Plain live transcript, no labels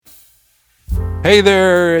Hey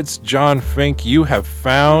there, it's John Fink. You have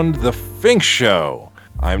found The Fink Show.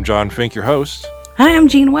 I'm John Fink, your host. Hi, I'm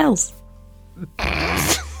Gene Wells.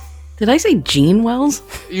 Did I say Gene Wells?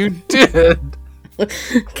 You did.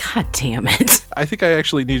 God damn it. I think I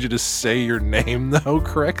actually need you to say your name, though,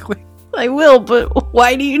 correctly. I will, but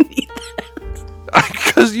why do you need that?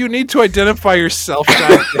 Because you need to identify yourself.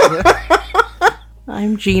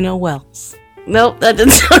 I'm Gina Wells. Nope, that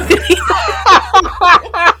didn't sound good either.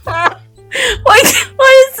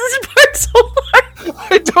 Why is this part so hard?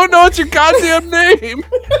 I don't know it's your goddamn name.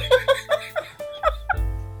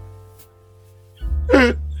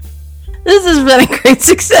 This has been a great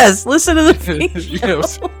success. Listen to the Fink Show.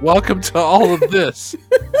 Yes, welcome to all of this.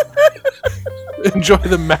 Enjoy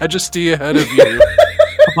the majesty ahead of you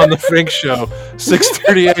on The Fink Show.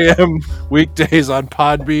 6:30 a.m. weekdays on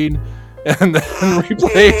Podbean, and then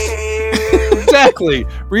replays. Exactly.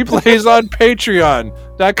 Replays on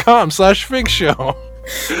patreon.com/Fink Show.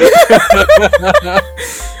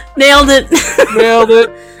 Nailed it.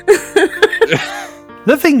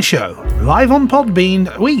 The Fink Show, live on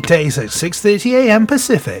Podbean, weekdays at 6:30 a.m.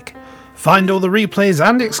 Pacific. Find all the replays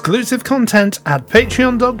and exclusive content at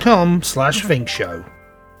patreon.com/Fink Show.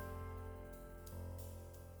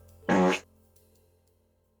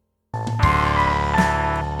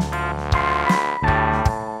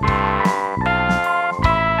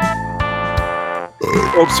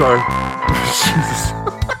 Oh, sorry. Jesus.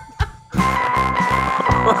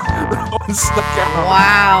 That one stuck out.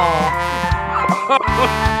 Wow.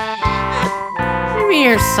 What do you mean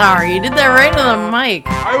you're sorry? You did that right into the mic.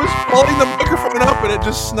 I was holding the microphone up and it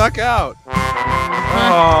just snuck out.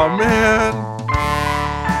 Oh, man.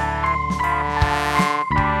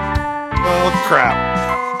 Oh, crap.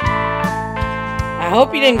 I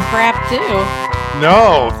hope you didn't crap too.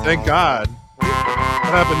 No, thank God.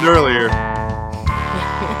 What happened earlier?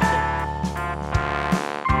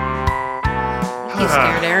 You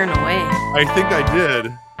scared Aaron away. I think I did.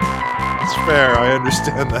 It's fair, I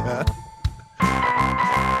understand that.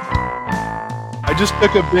 I just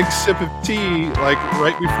took a big sip of tea, like,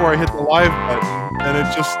 right before I hit the live button, and it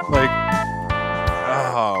just, like,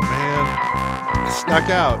 oh, man, it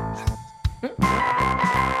snuck out.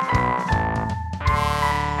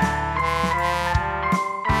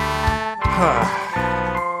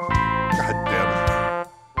 God damn it.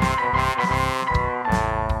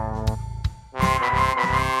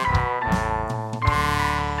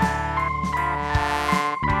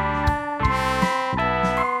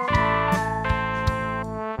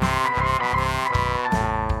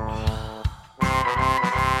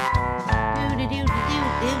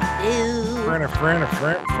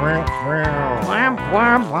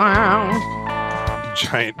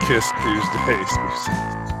 Giant Kiss Tuesdays.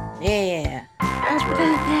 Yeah. That's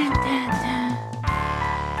right.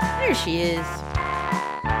 There she is.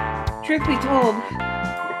 Truth be told,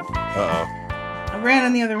 Uh-oh. I ran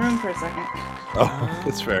in the other room for a second. Oh,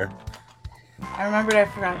 that's fair. I remembered I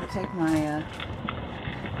forgot to take my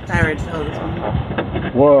thyroid pill this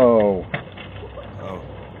morning. Whoa. Oh.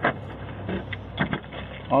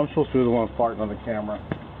 I'm supposed to be the one farting on the camera.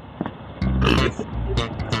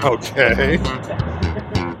 Okay.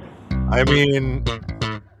 I mean,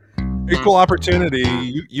 equal opportunity.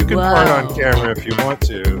 You can fart on camera if you want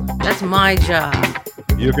to. That's my job.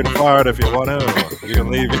 You can fart if you want to. You can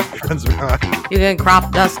leave your friends behind. You can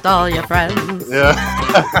crop dust all your friends. Yeah.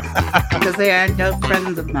 Because they are no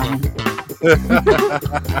friends of mine.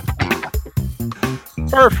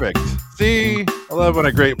 Perfect. See? I love when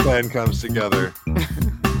a great plan comes together.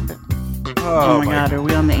 Oh my God, are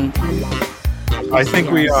we on the 18th? I think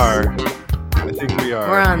we are.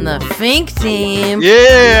 We're on the Fink team.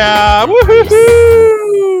 Yeah!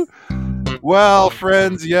 Woohoo! Well,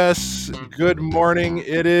 friends, yes. Good morning.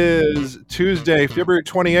 It is Tuesday, February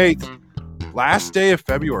 28th. Last day of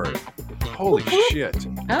February. Holy shit.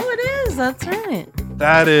 Oh, it is. That's right.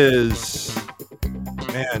 That is...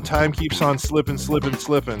 Man, time keeps on slipping into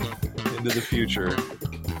the future.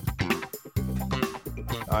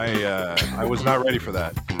 I was not ready for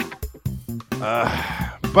that.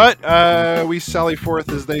 But we sally forth,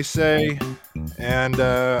 as they say, and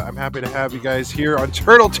I'm happy to have you guys here on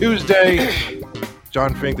Turtle Tuesday.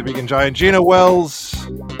 John Fink, the Vegan Giant, Gina Wells.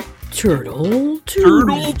 Turtle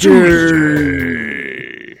Tuesday.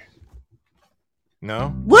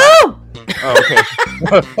 No? Woo! Oh, okay.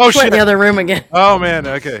 Oh, Went shit. in the other room again. Oh, man.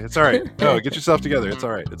 Okay. It's all right. No, get yourself together. It's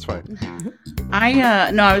all right. It's fine.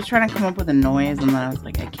 I was trying to come up with a noise, and then I was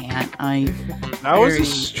like, I can't. That was a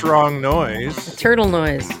strong noise. Turtle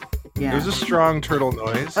noise. Yeah. It was a strong turtle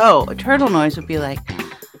noise. Oh, a turtle noise would be like...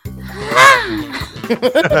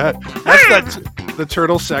 That's the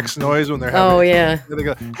turtle sex noise when they're Oh, having. yeah. They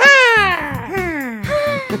go.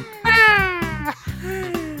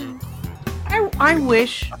 I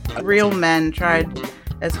wish real men tried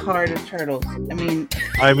as hard as turtles.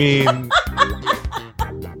 I mean,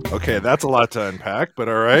 okay, that's a lot to unpack, but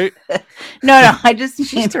all right. No, I just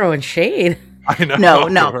She's mean throwing shade. I know.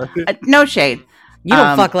 no, right? no shade. You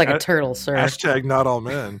don't fuck like uh, a turtle, sir. Hashtag not all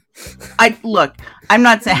men. Look. I'm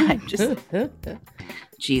not saying. I just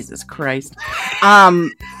Jesus Christ.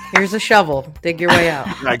 Here's a shovel. Dig your way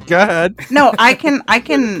out. Right, go ahead. No, I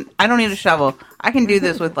don't need a shovel. I can do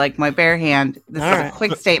this with like my bare hand. This All is right. a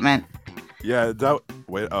quick statement. Yeah,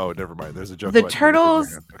 wait. Oh, never mind. There's a joke. The about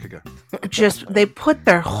turtles- Okay, go. They put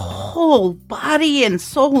their whole body and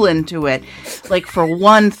soul into it, like for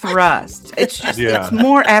one thrust. It's just Yeah. it's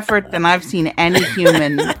more effort than I've seen any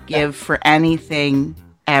human give for anything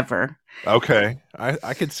ever. Okay,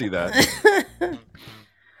 I could see that.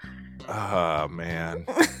 Oh man.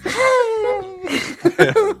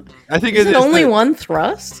 I think Is it it's only one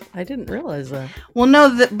thrust? I didn't realize that. Well,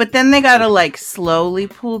 no, but then they gotta like slowly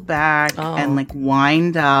pull back Oh. and like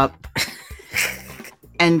wind up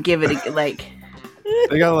and give it like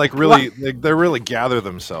They gotta like really, they really gather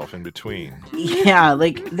themselves in between. yeah,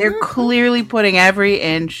 like they're clearly putting every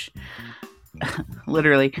inch,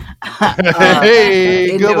 literally.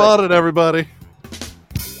 Hey, into good it. morning, everybody.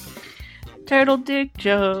 Turtle dick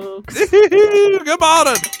jokes. Good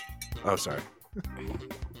morning. Oh, sorry.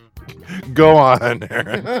 Go on,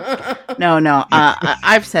 Aaron. No.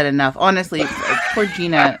 I've said enough. Honestly, poor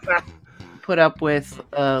Gina put up with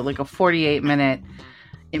like a 48-minute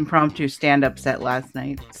impromptu stand-up set last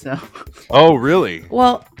night. So Oh, really?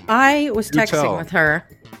 Well, I was Do texting tell. with her,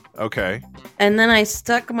 Okay. and then I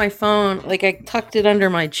stuck my phone, like I tucked it under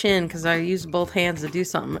my chin because I used both hands to do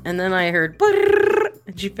something, and then I heard, "Brrrr,"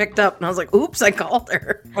 and she picked up, and I was like, oops, I called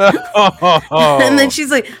her. And then she's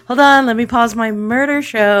like, hold on, let me pause my murder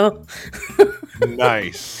show.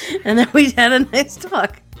 Nice. And then we had a nice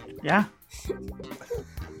talk. yeah.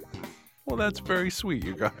 Well, that's very sweet,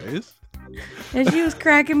 you guys. And she was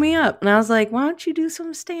cracking me up. And I was like, why don't you do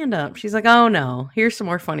some stand-up? She's like, oh no, here's some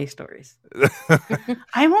more funny stories.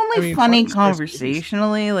 I'm only I mean, funny funny stories.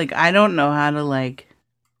 conversationally. Like I don't know how to like.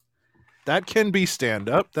 That can be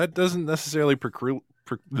stand-up. That doesn't necessarily preclude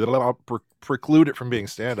it from being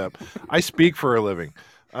stand-up. I speak for a living.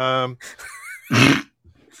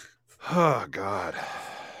 Oh, God.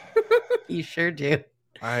 You sure do.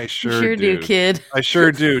 I You sure, sure do, kid. I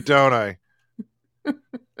sure do, don't I?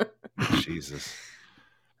 Jesus.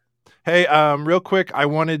 Hey, real quick, I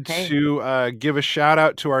wanted to give a shout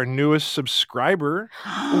out to our newest subscriber.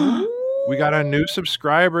 We got a new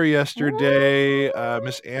subscriber yesterday,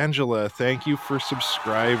 Miss Angela. Thank you for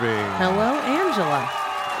subscribing. Hello, Angela.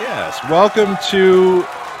 Yes, welcome to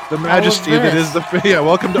the majesty that is this. the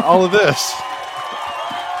welcome to all of this.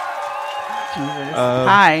 Jesus.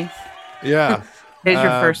 Hi. Yeah. Today's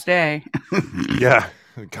your first day. Yeah.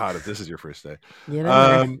 God, if this is your first day. Get in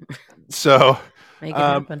there. So Make it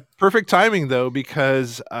happen. perfect timing though,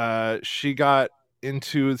 because she got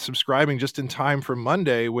into subscribing just in time for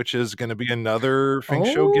Monday, which is going to be another Fink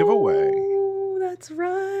Show giveaway. Oh, that's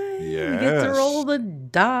right. You get to Yes. roll the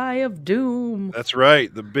die of doom. That's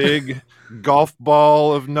right, the big golf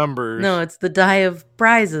ball of numbers. No, it's the die of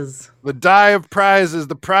prizes. The die of prizes,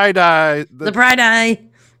 the pride eye, The pride eye.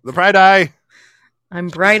 the pride eye. I'm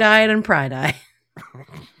bright-eyed and pride-eye.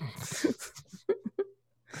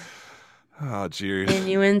 Oh, jeez. And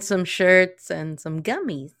you in some shirts and some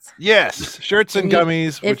gummies. Yes, shirts and And you-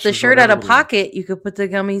 gummies. If which the is shirt had a whatever pocket, you could put the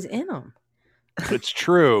gummies in them. It's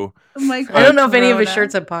true. Oh my I don't know if any of God. his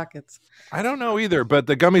shirts have pockets. I don't know either, but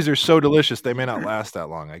the gummies are so delicious they may not last that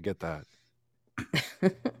long. I get that.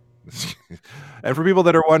 And for people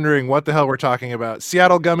that are wondering what the hell we're talking about,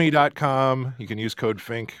 seattlegummy.com. You can use code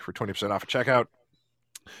FINK for 20% off at checkout.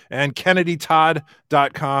 And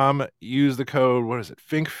kennedytodd.com. Use the code, what is it,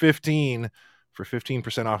 FINK15 for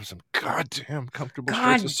 15% off of some goddamn comfortable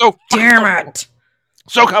shirts. It's so Damn comfortable. it.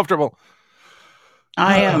 So comfortable.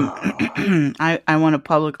 I am. I want to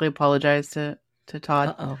publicly apologize to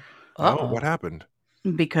Todd Uh-oh. Oh, Uh-oh. what happened?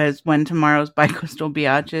 because when tomorrow's Bicoastal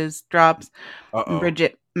Biatches drops, Uh-oh.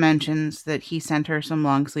 Bridget mentions that he sent her some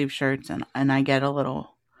long sleeve shirts, and I get a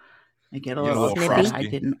little. get a little snippy. frosty. I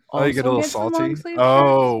didn't. Oh, you get a little some salty? long-sleeve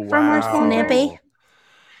Oh, shirts from our wow. sponsor. Snippy.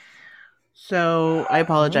 So I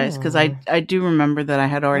apologize because I do remember that I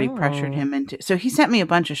had already pressured Oh. him into. So he sent me a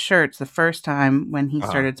bunch of shirts the first time when he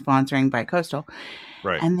started sponsoring Bicoastal,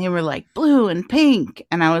 Right. and they were like blue and pink,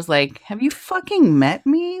 and I was like, "Have you fucking met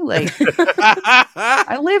me? Like,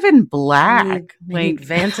 I live in black. Like Like,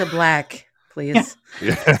 Vanta Black. please.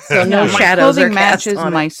 Yeah. So no My shadows are clothing cast matches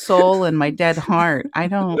on my it. soul and my dead heart. I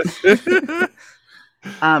don't.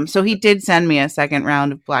 So he did send me a second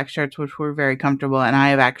round of black shirts, which were very comfortable, and I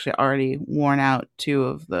have actually already worn out 2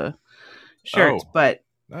 of the shirts. Oh, But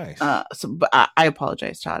nice. but I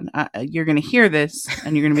apologize, Todd. You're gonna hear this,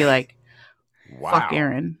 and you're gonna be like, Wow. "Fuck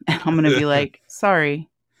Aaron," and I'm gonna be like, "Sorry,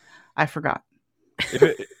 I forgot."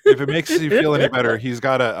 If it makes you feel any better, he's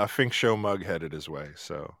got a Fink Show mug headed his way.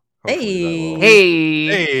 So hopefully that will.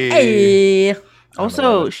 Hey. Hey. Hey. I don't know why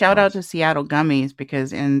Also, that shout out sounds- to Seattle Gummies,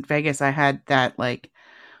 because in Vegas I had that like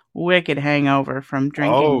wicked hangover from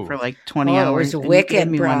drinking for like 20 Oh, it hours. was and you wicked, gave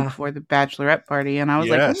me one brah. before the bachelorette party, and I was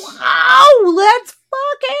Yes. like, "Wow, let's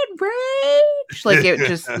fucking rage!" Like it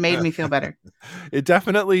just made me feel better. It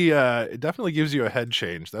definitely gives you a head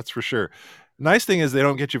change. That's for sure. Nice thing is they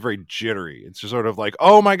don't get you very jittery. It's just sort of like,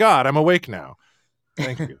 oh my god, I'm awake now.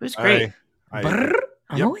 Thank you. It was great. Brrr,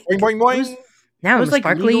 I'm Yep. awake. Boing, boing, boing. It was- Now It I'm was a like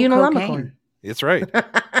sparkly legal unilamicorn. cocaine. It's right.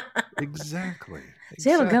 Exactly.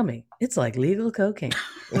 Seattle Gummy. It's like legal cocaine.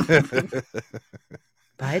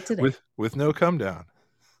 Buy it today. with no come down.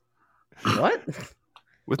 What?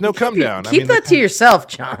 With no come down. Keep that to yourself,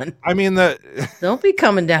 John. I mean Don't be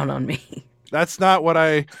coming down on me. that's not what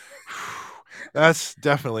I. That's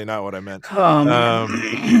definitely not what I meant.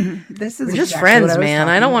 This is We're just exactly friends, what I was man.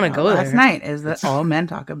 I talking don't wanna about go last there. night. Is that all men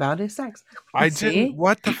talk about is sex? I See? didn't.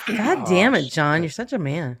 What the? God damn it, gosh. John. You're such a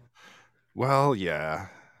man. Well, yeah.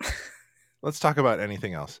 Let's talk about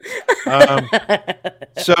anything else.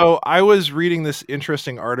 So I was reading this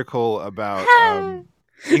interesting article about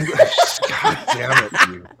English. God damn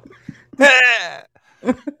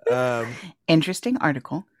it, you. Interesting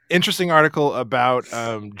article. Interesting article about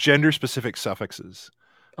gender-specific suffixes.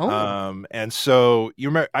 Oh, And so you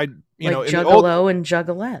remember, like in the juggalo old, and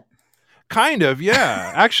juggalette. kind of,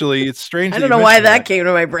 yeah. Actually, it's strange. I that don't you know why mentioned that came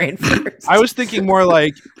to my brain first. I was thinking more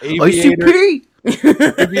like aviator, ICP.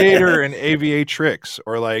 aviator and aviatrix,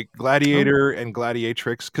 or like gladiator Oh. and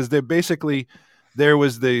gladiatrix, because they're basically there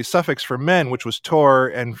was the suffix for men, which was tor,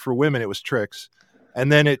 and for women it was trix,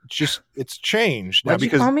 and then it's changed now What'd you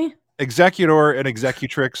because call me? executor and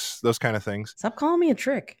executrix, those kind of things. Stop calling me a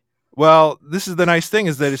trick. Well, this is the nice thing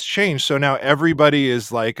is that it's changed. So now everybody is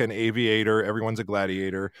like an aviator, everyone's a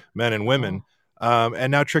gladiator, men and women. And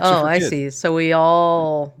now tricks are Oh, for I kids. see. So we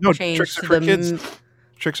all No, changed tricks are to for the. kids.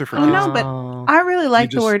 Tricks are for Oh, kids. no, but Oh, I really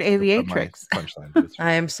like You the word just ripped up my aviatrix. punchline, but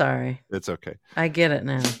I am sorry. it's okay. I get it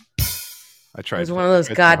now. I It tried. was one of those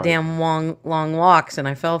tried so hard. goddamn long walks, and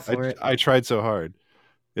I fell for it. I tried so hard.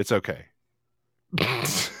 It's okay.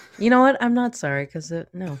 You know what? I'm not sorry because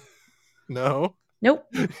no, No, nope,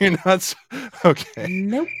 you're not. Okay.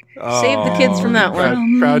 nope. Save the kids from that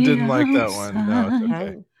one. Crowd didn't like that one. No, it's okay.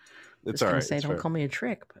 I'm It's just all gonna right. say, It's don't fair. call me a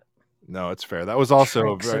trick, but No, it's fair. That was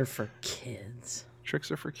also tricks very, are for kids.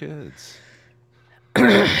 tricks are for kids.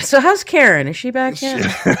 So how's Karen? Is she back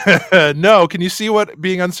yet? No, can you see what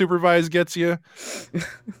being unsupervised gets you?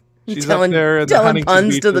 She's up there in the telling Huntington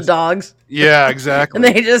puns to the Beaches. dogs, Yeah, exactly.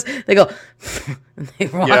 and they go, and they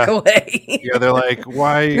walk Yeah. away. Yeah, they're like,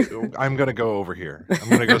 why? I'm gonna go over here. I'm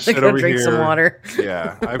gonna go To sit go over drink here. some water.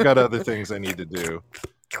 Yeah, I've got other things I need to do.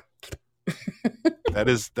 That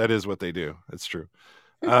is what they do. It's true.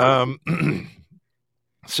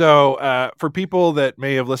 So for people that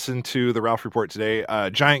may have listened to the Ralph Report today,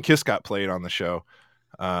 Giant Kiss got played on the show.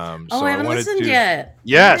 So I haven't listened yet.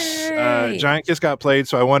 Yes, Yay. Giant Kiss got played.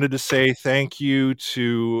 So I wanted to say thank you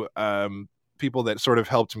to people that sort of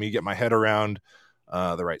helped me get my head around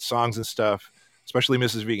the right songs and stuff, especially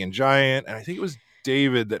Mrs. Vegan Giant. And I think it was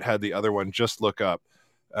David that had the other one, Just Look Up,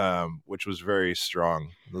 which was very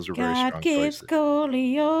strong. Those were very strong God gives choices.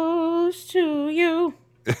 Golios to you.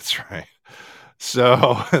 That's right.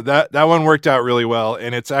 So that one worked out really well,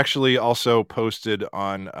 and it's actually also posted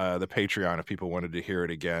on the Patreon if people wanted to hear it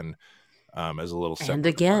again as a little separate And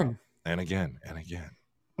again. and again and again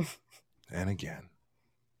and again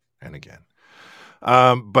and again.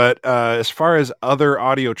 But as far as other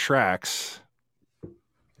audio tracks,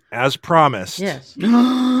 as promised, Yes.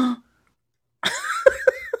 Uh-oh.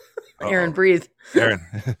 Aaron, breathe. Aaron.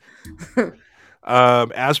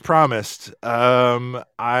 As promised,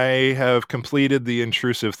 I have completed the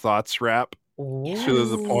Intrusive Thoughts rap to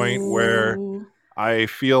the point where I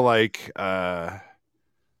feel like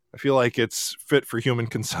it's fit for human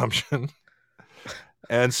consumption.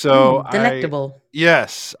 And so delectable.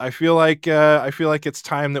 yes, I feel like it's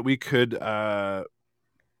time that we could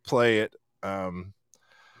play it. I'm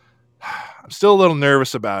still a little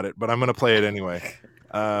nervous about it, but I'm going to play it anyway.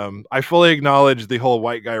 I fully acknowledge the whole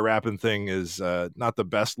white guy rapping thing is not the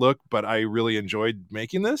best look, but I really enjoyed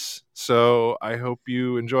making this. So I hope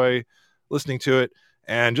you enjoy listening to it.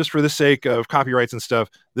 And just for the sake of copyrights and stuff,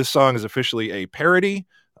 this song is officially a parody.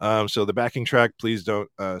 So the backing track, please don't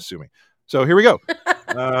sue me. So here we go.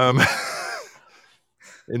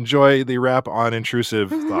 Enjoy the rap on intrusive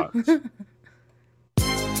thoughts.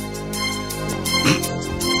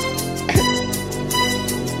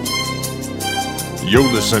 Yo,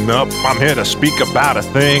 listen up, I'm here to speak about a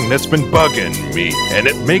thing that's been bugging me, and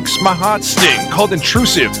it makes my heart sting, called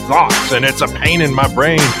intrusive thoughts, and it's a pain in my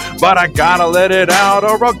brain, but I gotta let it out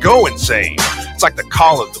or I'll go insane. It's like the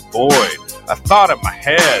call of the void, a thought in my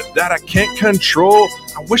head that I can't control.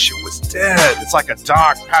 I wish it was dead. It's like a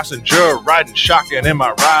dark passenger riding shotgun in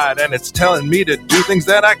my ride, and it's telling me to do things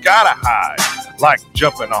that I gotta hide, like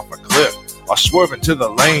jumping off a cliff or swerving to the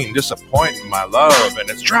lane, disappointing my love, and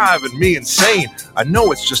it's driving me insane. I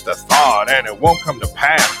know it's just a thought and it won't come to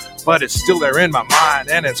pass, but it's still there in my mind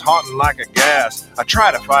and it's haunting like a gas. I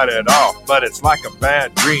try to fight it off, but it's like a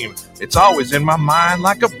bad dream. It's always in my mind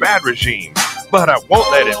like a bad regime, but I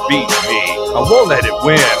won't let it beat me. I won't let it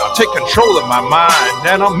win. I'll take control of my mind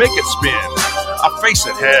and I'll make it spin. I'll face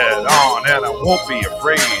it head on and I won't be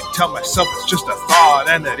afraid. Tell myself it's just a thought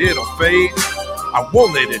and that it'll fade. I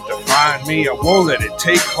won't let it define me, I won't let it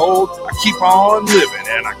take hold. I keep on living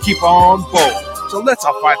and I keep on bold. So let's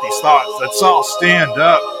all fight these thoughts, let's all stand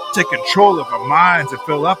up. Take control of our minds and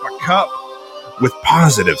fill up a cup with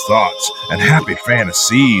positive thoughts and happy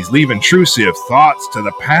fantasies. Leave intrusive thoughts to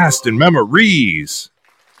the past and memories.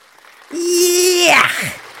 Yeah!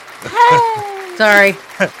 Sorry.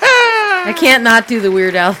 I can't not do the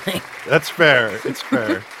Weird Al thing. That's fair, it's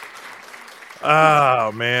fair.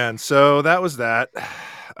 Oh man, so that was that.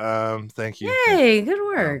 Thank you. Hey, good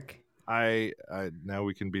work. I now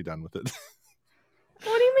we can be done with it.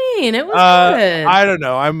 What do you mean? It was good. I don't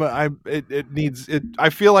know. It needs it. I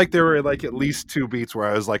feel like there were like at least 2 beats where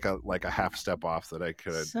I was like a half step off that I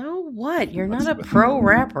could. So what? You're not a pro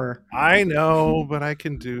rapper. I know, but I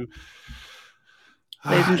can do.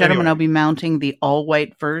 Ladies and gentlemen, Anyway. I'll be mounting the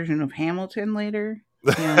all-white version of Hamilton later.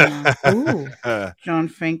 Ooh. John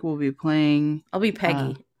Fink will be playing I'll be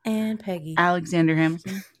Peggy. And Peggy. Alexander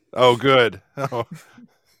Hamilton, Oh, good. Oh,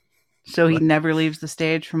 so he never leaves the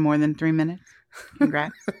stage for more than 3 minutes.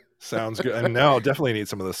 Congrats. sounds good. And now I'll definitely need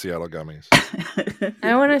some of the Seattle gummies.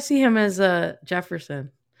 I want to see him as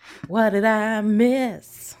Jefferson. What did I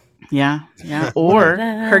miss? Yeah. Or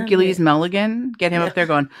Yeah. Hercules Mulligan. Get him up there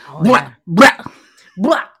going, Oh, "Blah, yeah. blah."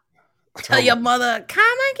 Blah. Tell your mother,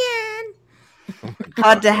 come again.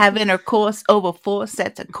 Hard to have intercourse over 4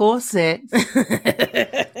 sets of corsets.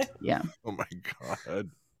 Yeah. Oh my god.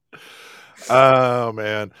 Oh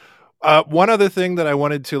man. One other thing that I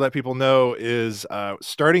wanted to let people know is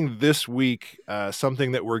starting this week,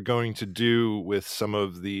 something that we're going to do with some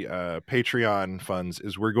of the Patreon funds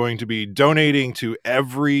is we're going to be donating to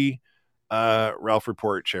every Ralph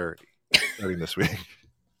Report charity starting this week.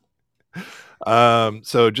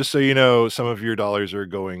 So just so you know, some of your dollars are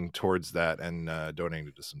going towards that and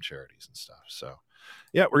donating to some charities and stuff. So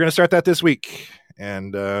yeah, we're going to start that this week.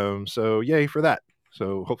 And so yay for that.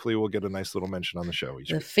 So hopefully we'll get a nice little mention on the show each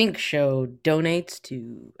The week. Fink Show donates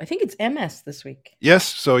to, I think it's MS this week. Yes.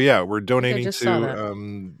 So yeah, we're donating just saw that.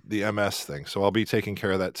 to the MS thing. So I'll be taking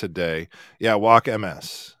care of that today. Yeah, Walk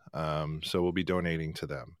MS. So we'll be donating to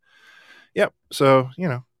them. Yep. So, you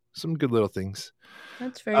know, some good little things.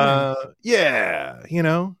 That's very nice. Yeah, you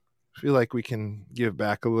know, feel like we can give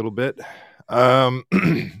back a little bit. I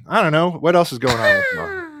don't know what else is going on with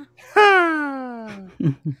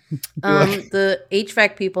The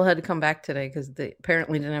HVAC people had to come back today because they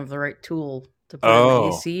apparently didn't have the right tool to put in Oh.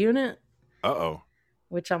 the AC unit. Uh-oh.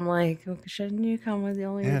 Which I'm like, okay, shouldn't you come with the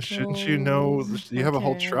only? Yeah, shouldn't you know? tools? You have a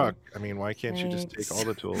whole Okay. truck. I mean, why can't you just take Thanks. all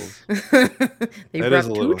the tools? They That brought is a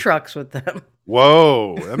 2 little- trucks with them.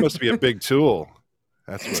 Whoa, that must be a big tool.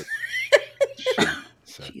 That's what she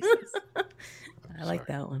said. Jesus. I like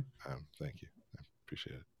that one. Thank you. I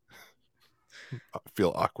appreciate it. I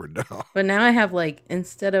feel awkward now. But now I have like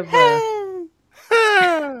instead of like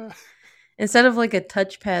a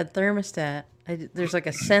touchpad thermostat, there's like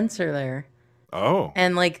a sensor there, Oh.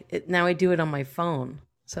 and like now I do it on my phone.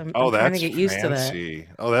 So I'm trying That's to get used fancy.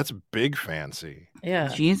 Oh, that's big fancy. to that. Yeah.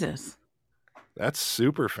 Jesus. That's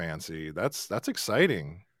super fancy. That's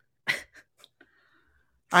exciting.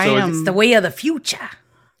 I So It's the way of the future.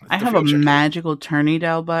 I The have a future. magical turny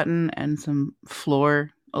dial button and some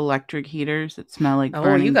floor electric heaters that smell like Oh,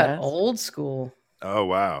 burning you got dust. old school. Oh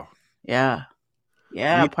wow. Yeah.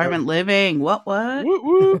 Yeah, We apartment living. What? Woo,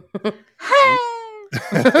 woo.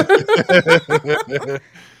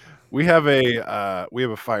 we have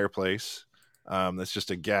a fireplace that's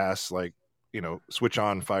just a gas like switch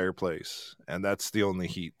on fireplace, and that's the only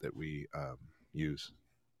heat that we use.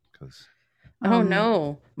 Because Oh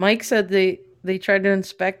no. Mike said they tried to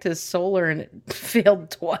inspect his solar and it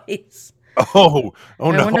failed twice. oh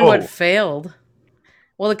I no, wonder what failed.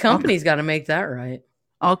 Well, the company's got to make that right.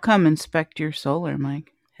 I'll come inspect your solar,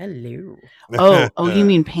 Mike. Hello. Oh, you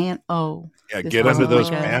mean yeah, this get wasn't under those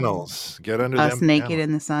like a- panels. Get under us them naked panels.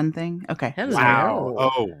 in the sun thing? Okay. Hello. Wow.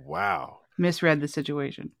 Oh wow. Misread the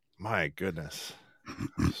situation. My goodness.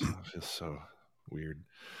 It's so weird.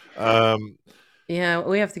 Yeah,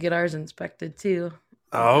 we have to get ours inspected too.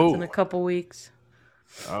 Oh. That's in a couple weeks.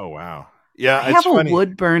 Oh wow. Yeah, I it's have funny. a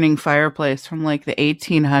wood burning fireplace from like the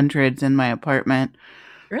 1800s in my apartment.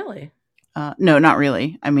 Really? No, not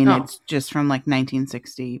really. I mean, Oh. it's just from like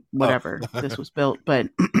 1960, whatever this was built. But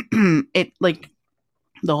it like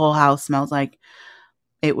the whole house smells like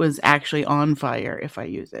it was actually on fire if I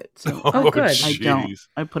use it. So Oh, good. I don't. jeez.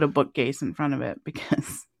 I put a bookcase in front of it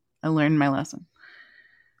because I learned my lesson.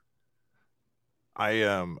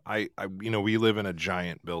 We live in a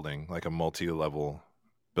giant building, like a multi-level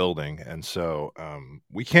building, and so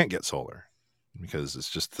we can't get solar because it's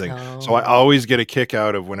just a thing. So I Oh. always get a kick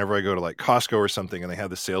out of whenever I go to like Costco or something, and they have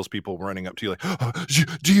the salespeople running up to you like, oh,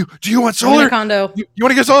 do you want I'm in solar? a condo. You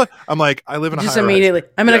want to get solar? I'm like, I live in a Just high immediately.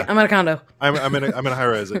 I'm in Yeah. a condo. I'm in a high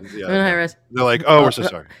rise. Yeah, I'm in a high rise. They're like, oh, we're so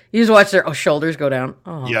sorry. You just watch their shoulders go down.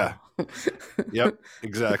 Oh. Yeah. Yep,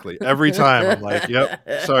 exactly. Every time I'm like, yep,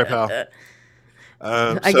 sorry, pal.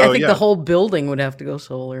 I think the whole building would have to go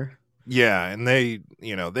solar. Yeah, and they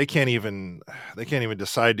can't even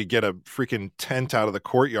decide to get a freaking tent out of the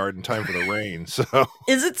courtyard in time for the rain. So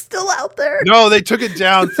Is it still out there? no, they took it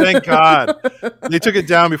down. Thank God, they took it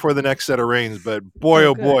down before the next set of rains. But boy,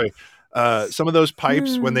 oh boy, some of those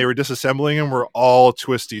pipes when they were disassembling them were all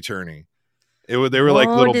twisty turny. They were like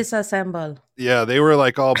little disassemble. Yeah, they were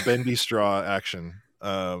like all bendy straw action.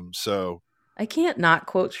 So I can't not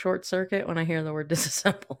quote Short Circuit when I hear the word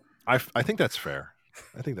disassemble. I think that's fair.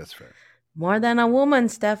 I think that's fair. More than a woman,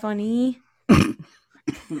 Stephanie.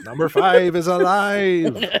 Number 5 is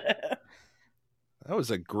alive. That was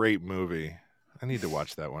a great movie. I need to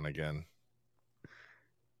watch that one again.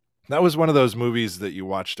 That was one of those movies that you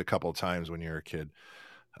watched a couple times when you were a kid.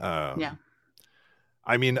 Yeah.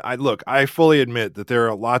 I mean, I fully admit that there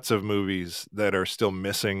are lots of movies that are still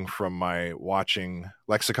missing from my watching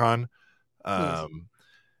lexicon. Yes.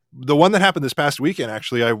 The one that happened this past weekend,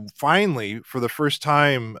 actually, I finally, for the first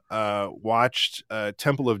time, watched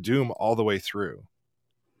Temple of Doom all the way through.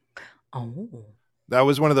 Oh. That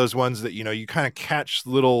was one of those ones that, you kind of catch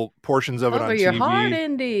little portions of it Cover on your TV. heart,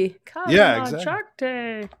 Indy. Cover Yeah, on exactly. Shark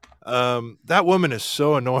Tank. That woman is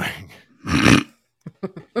so annoying.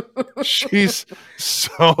 She's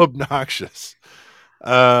so obnoxious.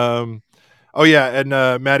 Oh yeah, and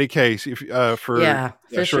Maddie Case for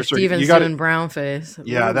Fisher Short Circuit. Stevenson and brown face.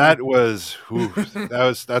 Yeah, Ooh. that was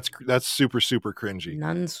that's super cringy.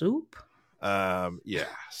 Nun soup. Yeah,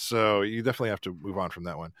 so you definitely have to move on from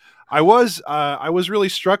that one. I was really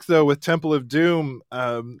struck though with Temple of Doom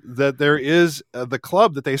that there is the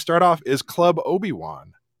club that they start off is Club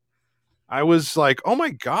Obi-Wan. I was like, oh my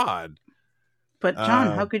god. But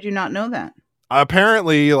John, how could you not know that?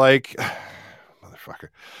 Apparently, like, motherfucker.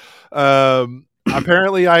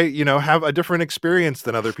 Apparently, I have a different experience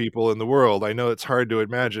than other people in the world. I know it's hard to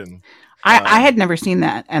imagine. I had never seen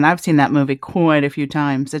that, and I've seen that movie quite a few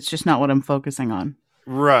times. It's just not what I'm focusing on.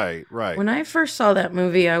 Right. When I first saw that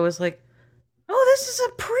movie, I was like, oh, this is a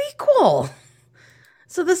prequel.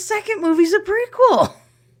 So the second movie's a prequel.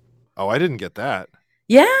 Oh, I didn't get that.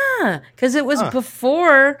 Yeah, because it was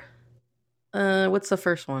before. What's the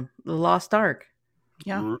first one? The Lost Ark.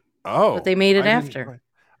 Yeah. Oh, But they made it I after.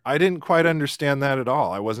 I didn't quite understand that at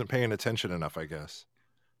all. I wasn't paying attention enough, I guess.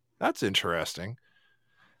 That's interesting.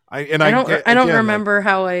 I don't remember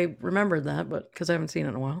how I remembered that, but because I haven't seen it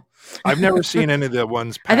in a while. I've never seen any of the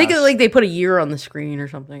ones past. I think like they put a year on the screen or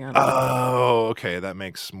something. I don't know. Oh, okay, that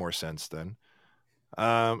makes more sense then.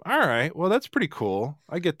 All right, well that's pretty cool.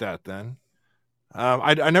 I get that then.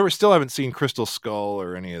 I still haven't seen Crystal Skull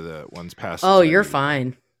or any of the ones past. Oh, you're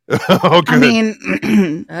fine. Oh, good. I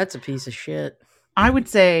mean, That's a piece of shit. I would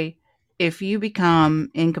say if you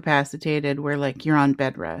become incapacitated where like you're on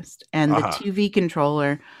bed rest and the TV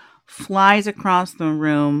controller flies across the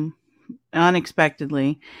room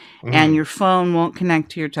unexpectedly and your phone won't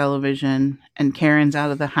connect to your television and Karen's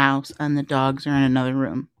out of the house and the dogs are in another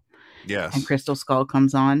room. Yes. And Crystal Skull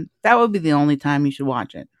comes on, that would be the only time you should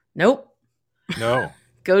watch it. Nope. No.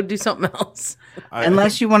 Go do something else.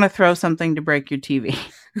 Unless you want to throw something to break your TV.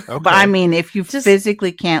 Okay. But I mean, if you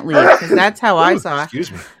physically can't leave, because that's how I saw it.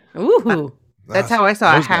 Excuse me. Ooh. That's how I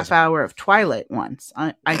saw a those guys half hour of Twilight once.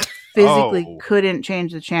 I physically Oh. couldn't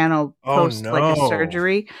change the channel Oh, post like a no.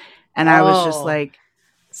 surgery, and I was just Oh. like,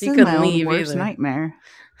 So "This you is my couldn't own leave worst either. nightmare."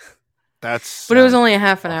 That's But it was only a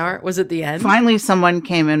half an hour. Was it the end? Finally, someone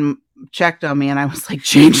came and checked on me, and I was like,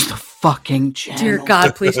 "Change the fucking channel." Dear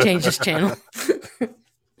God, please change this channel.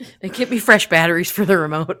 And get me fresh batteries for the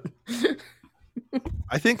remote.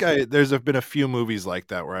 I think there's been a few movies like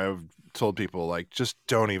that where I've told people like just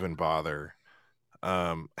don't even bother.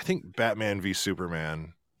 I think Batman v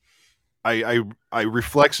Superman. I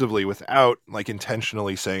reflexively, without like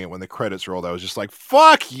intentionally saying it when the credits rolled, I was just like,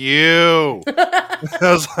 "Fuck you!" I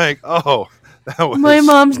was like, "Oh, that was My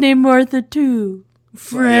mom's named Martha too.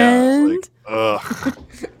 Friend. Yeah, I was like,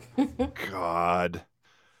 ugh, God,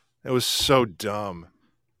 it was so dumb.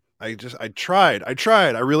 I tried.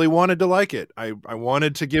 I really wanted to like it. I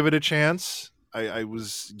wanted to give it a chance. I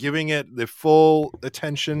was giving it the full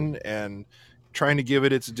attention and trying to give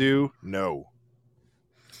it its due. No,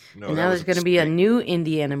 And now there's going to be a new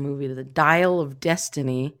Indiana movie, The Dial of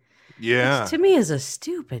Destiny. Yeah, Which to me is a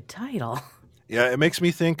stupid title. Yeah, it makes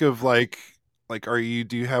me think of like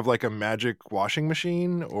do you have like a magic washing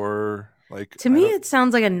machine or like To me it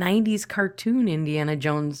sounds like a 90s cartoon Indiana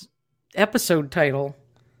Jones episode title.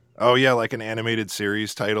 Oh yeah, like an animated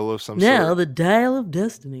series title of some now, sort. The Dial of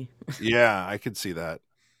Destiny. Yeah, I could see that.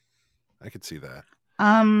 I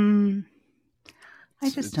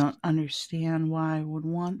just don't understand why I would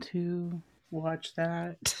want to watch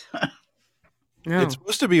that. No. It's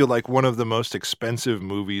supposed to be like one of the most expensive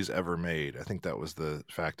movies ever made. I think that was the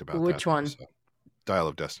fact about Which one? So, Dial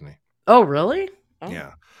of Destiny. Oh, really? Oh.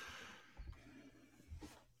 Yeah.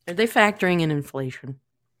 Are they factoring in inflation?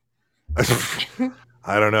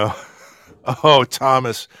 I don't know. Oh,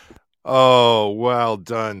 Thomas. Oh, well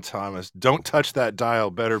done, Thomas. Don't touch that dial.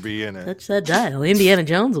 Better be in it. Touch that dial. Indiana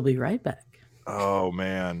Jones will be right back. Oh,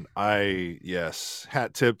 man. Yes.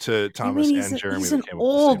 Hat tip to Thomas and Jeremy. He's an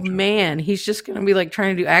old man. He's just going to be like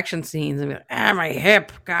trying to do action scenes and be like, my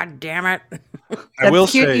hip. God damn it. I will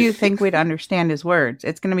cute. say, You think we'd understand his words.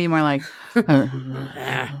 It's going to be more like,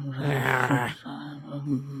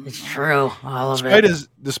 it's true. All of it.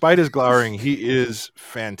 Despite his glowering, he is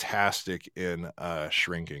fantastic in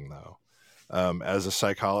Shrinking, though. As a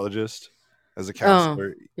psychologist, as a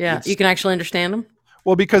counselor. Yeah, you can actually understand him?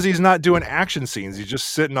 Well, because he's not doing action scenes. He's just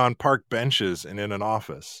sitting on park benches and in an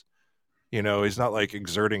office. He's not like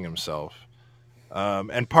exerting himself.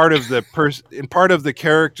 And part of the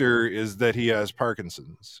character is that he has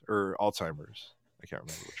Parkinson's or Alzheimer's. I can't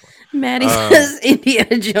remember which one. Maddie says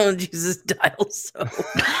Indiana Jones uses dial soap.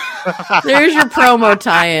 There's your promo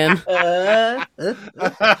tie-in.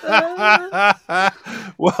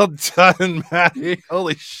 Well done, Maddie.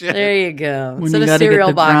 Holy shit. There you go. when Instead you of got to get cereal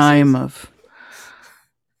the boxes, grime of,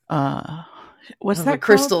 what's of that a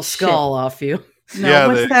crystal called? skull off you. No, Yeah,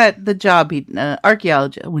 what's that? The job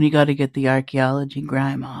archaeology. When you got to get the archaeology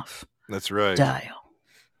grime off. That's right. Dial.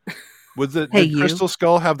 Would the Hey, Crystal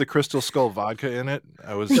Skull have the Crystal Skull vodka in it?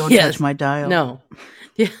 Don't Yes. touch my dial. No.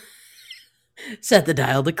 Yeah. Set the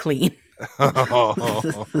dial to clean.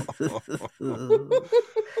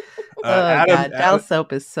 God, dial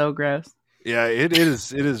soap is so gross. Yeah, it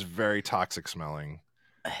is. It is very toxic smelling.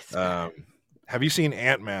 Have you seen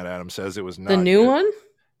Ant-Man? Adam says it was not The new good. one?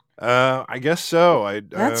 I guess so.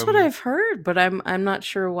 That's what I've heard, but I'm not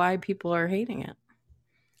sure why people are hating it.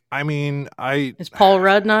 I mean, Is Paul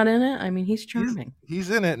Rudd not in it? I mean, he's charming. He's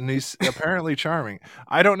in it, and he's apparently charming.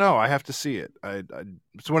 I don't know. I have to see it.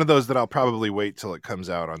 It's one of those that I'll probably wait till it comes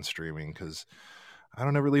out on streaming because I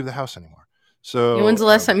don't ever leave the house anymore. So, When's the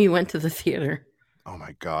last time you went to the theater? Oh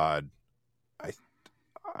my God!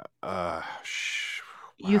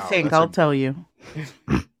 You think I'll tell you?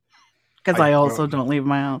 Because I also don't leave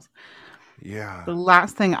my house. Yeah. The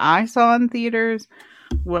last thing I saw in theaters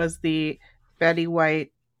was the Betty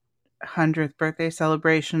White 100th birthday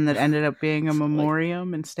celebration that ended up being a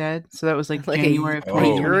memoriam instead. So that was like January of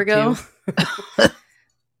 2022. A year ago?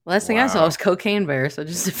 Last thing I saw was Cocaine Bear, so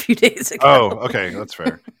just a few days ago. Oh, okay. That's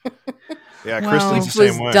fair. Yeah, Kristen's the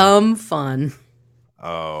same way. It was dumb fun.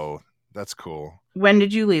 Oh, that's cool. When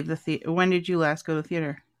did you leave the theater? When did you last go to the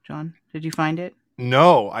theater, John? Did you find it?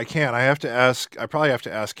 No, I can't. I probably have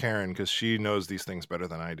to ask Karen because she knows these things better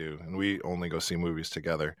than I do. And we only go see movies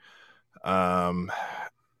together.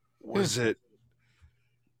 Was it,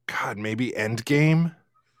 God, maybe Endgame?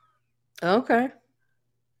 Okay.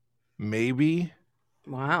 Maybe.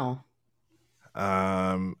 Wow.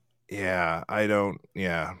 Yeah, I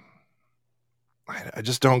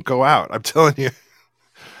just don't go out. I'm telling you.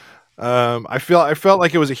 I felt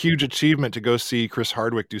like it was a huge achievement to go see Chris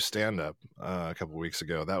Hardwick do stand up a couple weeks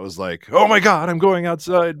ago. That was like, oh my god, I'm going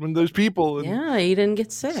outside when there's people. And Yeah, you didn't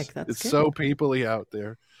get sick. That's it's good. so peoply out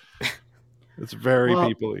there. It's very Well,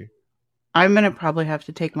 peoply. I'm gonna probably have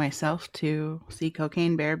to take myself to see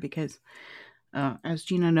Cocaine Bear because, as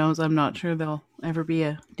Gina knows, I'm not sure there'll ever be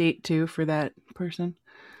a date 2 for that person.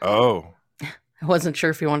 Oh, I wasn't sure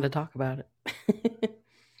if you wanted to talk about it.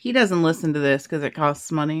 He doesn't listen to this because it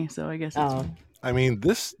costs money, so I guess it's Oh, fine. I mean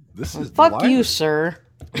this well, is fuck live. you, sir.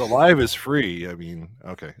 The live is free. I mean,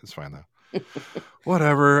 okay, it's fine though.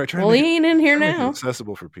 Whatever. I try Well, to he make ain't in here it now.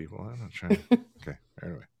 accessible for people. I'm not trying. Okay.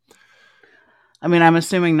 Anyway. I mean, I'm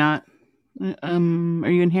assuming not. Are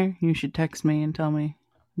you in here? You should text me and tell me.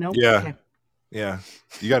 Nope. Yeah. Okay. Yeah.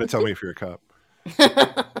 You got to tell me if you're a cop.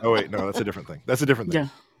 Oh wait, no, that's a different thing. That's a different thing.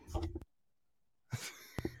 Yeah.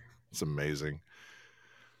 It's amazing.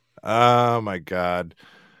 Oh my god.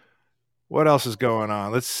 What else is going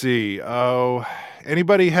on? Let's see. Oh,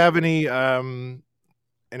 anybody have any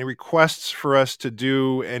requests for us to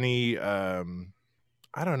do any I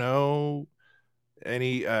don't know,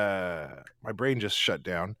 any my brain just shut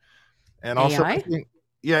down. And also I AI? think,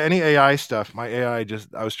 yeah, any AI stuff. My AI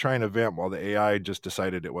I was trying to vamp while the AI just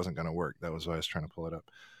decided it wasn't going to work. That was why I was trying to pull it up.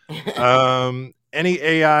 Any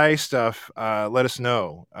AI stuff, let us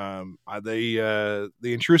know. The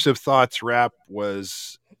intrusive thoughts rap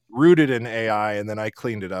was rooted in AI, and then I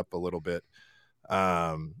cleaned it up a little bit.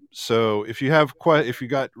 So if you have if you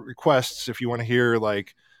got requests, if you want to hear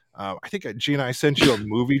like, I think Gina, I sent you a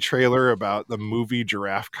movie trailer about the movie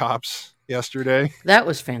Giraffe Cops yesterday. That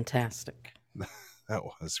was fantastic. That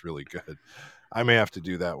was really good. I may have to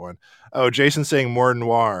do that one. Oh, Jason's saying more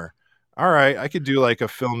noir. All right, I could do like a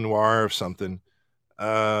film noir of something.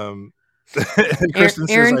 And Kristen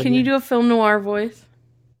Aaron, says, can you do a film noir voice?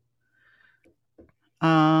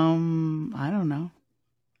 I don't know.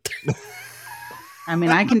 I mean,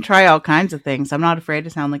 I can try all kinds of things. I'm not afraid to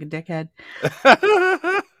sound like a dickhead.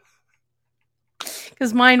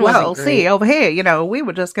 Because mine was Well, see over here, we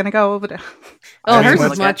were just gonna go over there. Oh, I mean,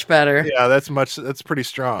 hers is much better. Yeah, that's pretty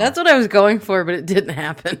strong. That's what I was going for, but it didn't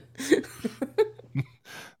happen.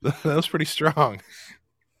 That was pretty strong.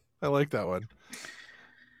 I like that one.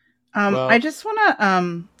 Well, I just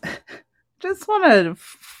wanna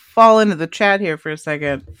fall into the chat here for a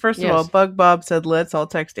second. First of all, Bug Bob said, "Let's all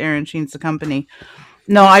text Aaron. She needs the company."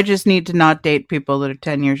 No, I just need to not date people that are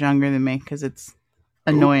 10 years younger than me because it's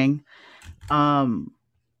annoying.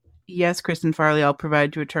 Yes, Kristen Farley, I'll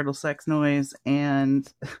provide you a turtle sex noise,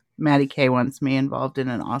 and Maddie K wants me involved in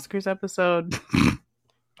an Oscars episode.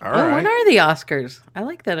 All right. When are the Oscars? I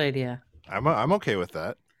like that idea. I'm okay with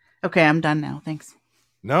that. Okay, I'm done now. Thanks.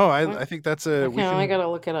 No, I think that's a. Okay, I gotta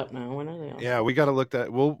look it up now. When are they? Yeah, we gotta look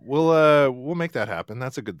that. We'll make that happen.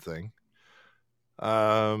 That's a good thing.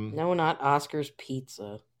 No, not Oscars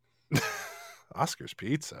Pizza. Oscars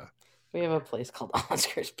Pizza. We have a place called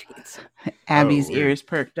Oscars Pizza. Abby's ears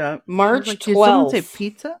perked up. March 12th. Did someone say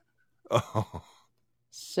pizza? Oh.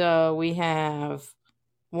 So we have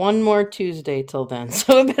one more Tuesday till then.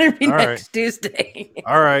 So it better be next Tuesday.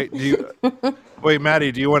 All right. Wait,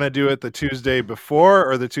 Maddie, do you want to do it the Tuesday before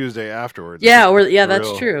or the Tuesday afterwards? Yeah,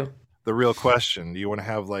 that's true. The real question. Do you want to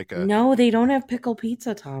have like a... No, they don't have pickle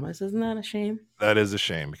pizza, Thomas. Isn't that a shame? That is a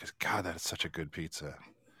shame because, God, that is such a good pizza.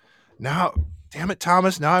 Now, damn it,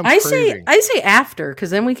 Thomas, now I'm craving. I say after, because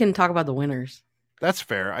then we can talk about the winners. That's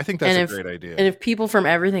fair. I think that's a great idea. And if people from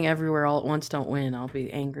Everything Everywhere All at Once don't win, I'll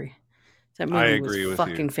be angry. That movie was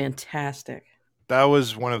fucking fantastic. That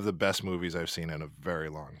was one of the best movies I've seen in a very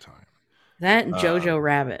long time. That and Jojo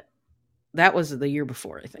Rabbit. That was the year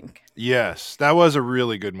before, I think. Yes, that was a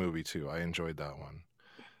really good movie, too. I enjoyed that one.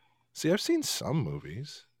 See, I've seen some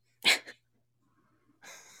movies.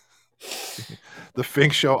 The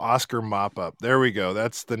Fink Show Oscar Mop-Up. There we go.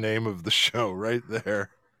 That's the name of the show right there.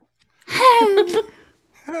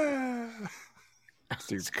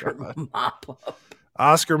 Oscar Mop-Up.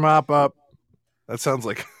 Oscar Mop-Up. That sounds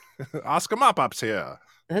like Oscar Mop-Up's here.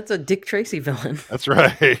 That's a Dick Tracy villain. That's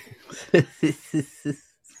right.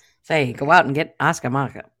 Say, go out and get Oscar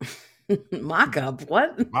Mock-Up. Mock-Up?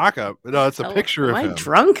 What? Mock-Up? No, it's a picture of him. Am I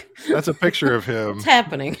drunk? That's a picture of him. What's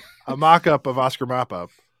happening? A mock-up of Oscar Mop-Up.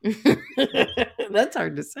 That's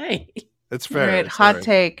hard to say. It's fair. Right, hot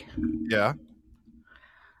take. Yeah.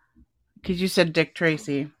 Because you said Dick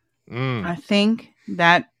Tracy. Mm. I think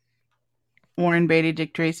that Warren Beatty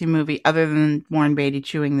Dick Tracy movie, other than Warren Beatty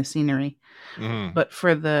chewing the scenery, but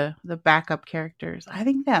for the backup characters, I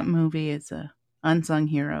think that movie is a unsung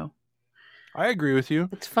hero. I agree with you.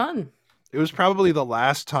 It's fun. It was probably the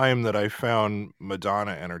last time that I found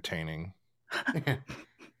Madonna entertaining.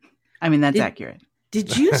 I mean, that's Did- accurate.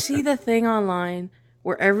 Did you see the thing online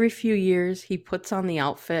where every few years he puts on the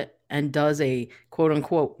outfit and does a quote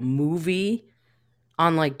unquote movie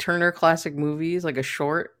on like Turner Classic Movies, like a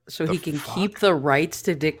short, so The he can fuck? keep the rights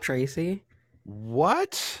to Dick Tracy?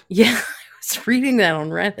 What? Yeah, I was reading that on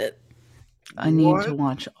Reddit. I need to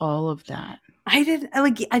watch all of that. I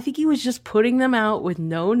think he was just putting them out with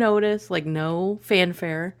no notice, like no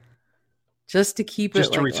fanfare, just to keep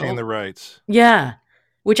Just it to like, retain the rights. Yeah,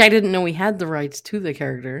 which I didn't know he had the rights to the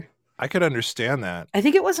character. I could understand that. I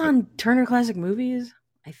think it was on Turner Classic Movies.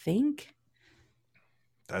 I think.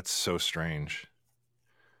 That's so strange.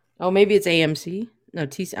 Oh, maybe it's AMC. No,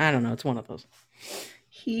 TC. I don't know. It's one of those.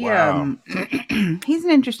 Wow. He's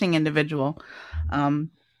an interesting individual.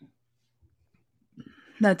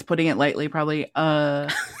 That's putting it lightly, probably. I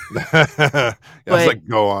was like,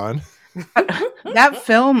 go on. That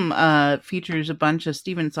film features a bunch of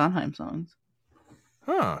Stephen Sondheim songs.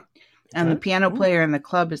 Huh. And the piano player in the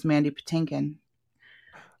club is Mandy Patinkin.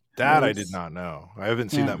 That I did not know. I haven't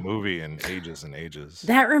seen Yeah. that movie in ages and ages.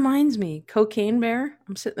 That reminds me, Cocaine Bear.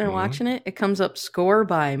 I'm sitting there watching it. It comes up score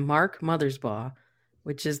by Mark Mothersbaugh,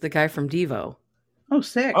 which is the guy from Devo. Oh,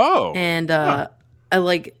 sick. Oh. And I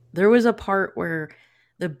like there was a part where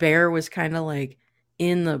the bear was kind of like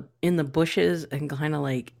in the bushes and kind of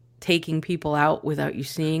like taking people out without you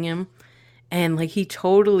seeing him. And like he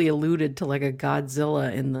totally alluded to like a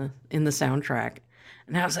Godzilla in the soundtrack.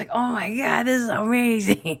 And I was like, "Oh my god, this is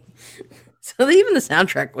amazing." So even the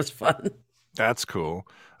soundtrack was fun. That's cool.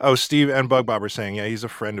 Oh, Steve and Bug Bob are saying, yeah, he's a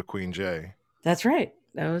friend of Queen J. That's right.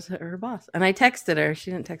 That was her boss. And I texted her.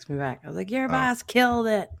 She didn't text me back. I was like, "Your boss killed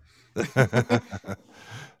it."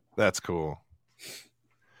 That's cool.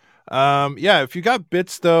 Yeah, if you got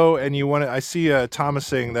bits though, and you want to, I see Thomas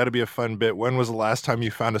saying that'd be a fun bit. When was the last time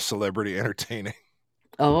you found a celebrity entertaining?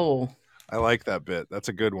 Oh, I like that bit. That's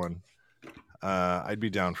a good one. I'd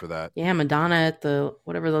be down for that. yeah, Madonna at the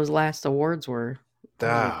whatever those last awards were.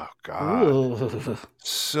 Oh God, Ooh.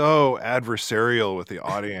 so adversarial with the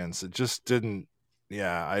audience. It just didn't.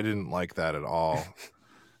 Yeah, I didn't like that at all.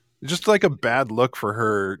 Just like a bad look for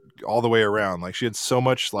her all the way around. Like she had so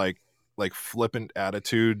much like flippant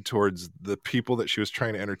attitude towards the people that she was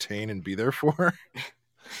trying to entertain and be there for.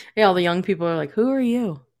 Yeah, all the young people are like, "Who are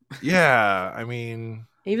you?" Yeah, I mean,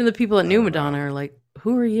 Even the people that knew Madonna are like,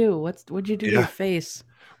 "Who are you? What'd you do to your face?"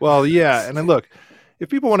 well, yeah, and then look, if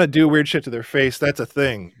people want to do weird shit to their face, that's a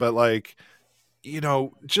thing. But like,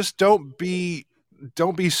 just don't be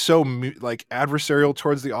so like adversarial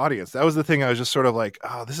towards the audience. That was the thing. I was just sort of like,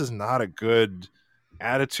 oh, this is not a good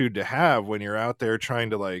attitude to have when you're out there trying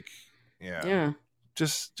to like, Yeah.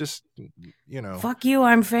 just Fuck you,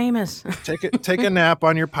 I'm famous. take a nap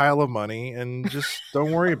on your pile of money and just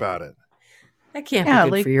don't worry about it. That can't be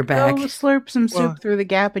good like for your back. go slurp some soup Well- through the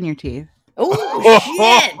gap in your teeth. Oh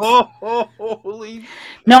shit! Holy.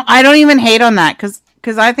 No, I don't even hate on that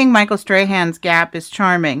because I think Michael Strahan's gap is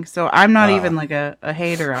charming. So I'm not even like a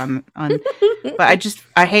hater on but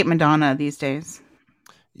I hate Madonna these days.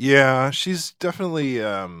 Yeah, she's definitely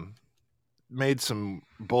made some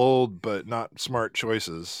bold but not smart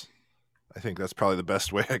choices. I think that's probably the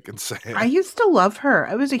best way I can say it. I used to love her.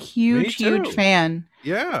 I was a huge too. fan.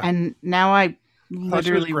 Yeah. And now I was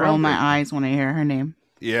literally roll my groundbreaking. eyes when I hear her name.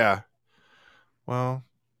 Yeah. Well,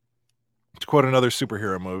 to quote another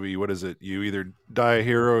superhero movie, what is it? You either die a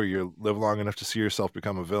hero or you live long enough to see yourself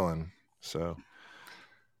become a villain. So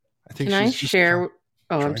I think Can I she's just share?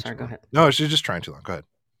 Oh, I'm trying sorry. too Go long. ahead. No, she's just trying too long. Go ahead.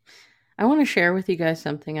 I want to share with you guys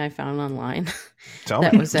something I found online. Tell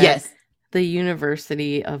that me. was at the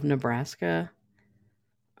University of Nebraska.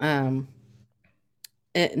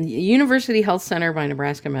 University Health Center by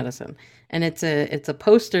Nebraska Medicine, and it's a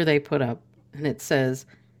poster they put up, and it says,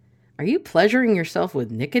 "Are you pleasuring yourself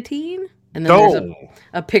with nicotine?" And then there's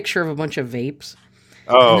a picture of a bunch of vapes,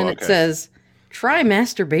 Oh, and then it says, "Try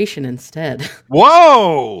masturbation instead."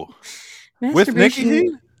 Whoa! With Masturbation?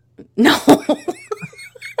 nicotine? No.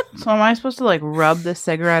 So am I supposed to like rub the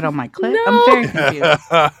cigarette on my clit? No. I'm very confused.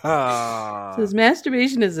 It says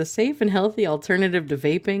masturbation is a safe and healthy alternative to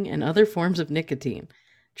vaping and other forms of nicotine.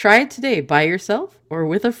 Try it today by yourself or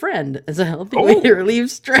with a friend as a healthy way to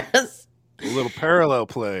relieve stress. A little parallel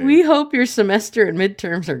play. We hope your semester and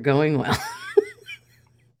midterms are going well.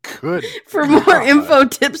 Good. For more info,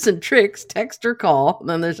 tips, and tricks, text or call. And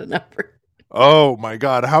then there's a number. Oh my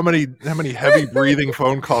God! How many heavy breathing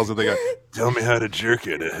phone calls have they got? Tell me how to jerk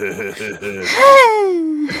it.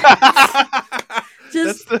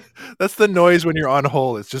 Just that's the noise when you're on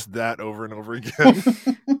hold. It's just that over and over again.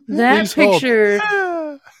 that Please hold. picture.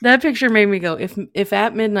 That picture made me go. If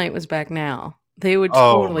At Midnight was back now, they would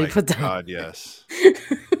totally my put that. God, yes.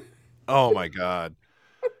 Oh my god.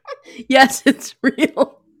 Yes, it's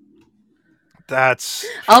real. That's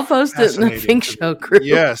I'll post it in the fascinating Fink to me. Show group.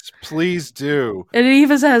 Yes, please do. And it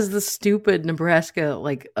even has the stupid Nebraska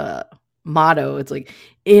motto. It's like,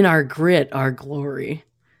 in our grit, our glory.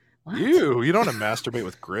 What? You don't want to masturbate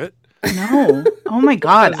with grit? No. Oh my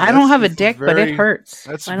god. I don't have a dick, but it hurts.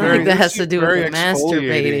 That's I don't think that has to do with very the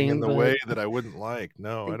exfoliating in masturbating, the but way that I wouldn't like.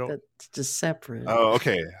 No, I don't. That's just separate. Oh,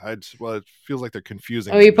 okay. Well, it feels like they're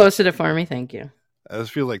confusing. Oh, you posted it for me. Thank you. I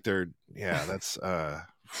just feel like they're. Yeah, that's.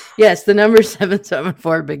 Yes, the number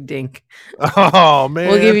 774 Big Dink. Oh man,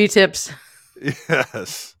 We'll give you tips.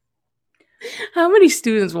 Yes. How many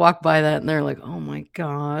students walk by that and they're like, "Oh my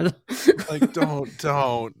god!" Like, don't.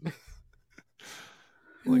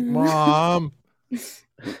 Like, Mom,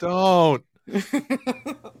 don't.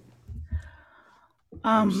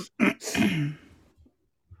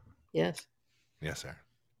 Yes. Yes, sir.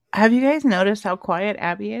 Have you guys noticed how quiet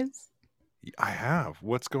Abby is? I have.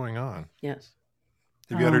 What's going on? Yes.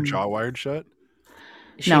 Have you had her jaw wired shut?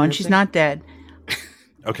 No, and she's not dead.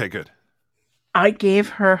 Okay, good. I gave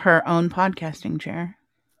her her own podcasting chair.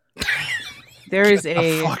 There is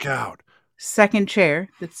a Fuck out. second chair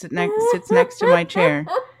that sits next to my chair.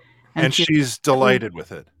 And she's delighted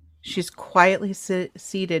with it. She's quietly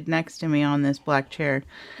seated next to me on this black chair,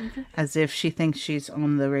 as if she thinks she's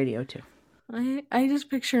on the radio too. I just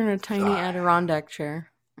picture in a tiny Adirondack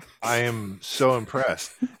chair. I am so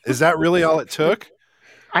impressed. Is that really all it took?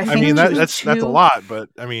 I mean, that's a lot, but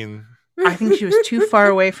I mean, I think she was too far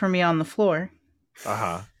away from me on the floor.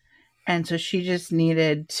 Uh-huh. And so she just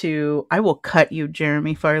needed to. I will cut you,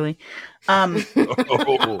 Jeremy Farley.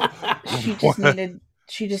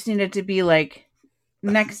 She just needed to be like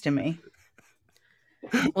next to me.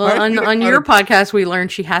 Well, on your podcast, we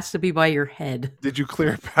learned she has to be by your head. Did you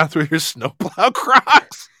clear a path with your snowplow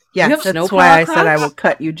Crocs? Yes, that's why I said I will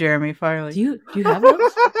cut you, Jeremy Farley. Do you have those?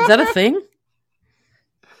 Is that a thing?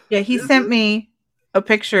 Yeah, he sent me a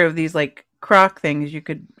picture of these like Croc things you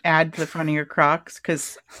could add to the front of your Crocs,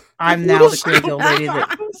 because I'm now the crazy old lady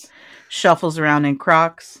that shuffles around in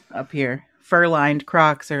Crocs up here. Fur-lined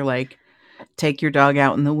Crocs are like, take your dog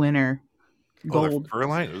out in the winter. Gold.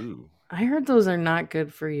 Fur-lined? Ooh. I heard those are not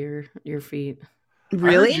good for your feet.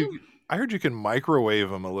 Really? I heard you can microwave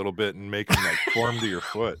them a little bit and make them like form to your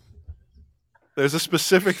foot. There's a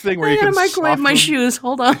specific thing where you can microwave my shoes.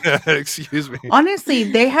 Hold on. Excuse me. Honestly,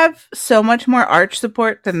 they have so much more arch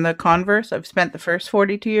support than the Converse I've spent the first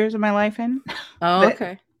 42 years of my life in. Oh,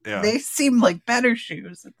 okay. Yeah. They seem like better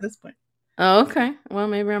shoes at this point. Oh, okay. Well,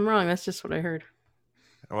 maybe I'm wrong. That's just what I heard.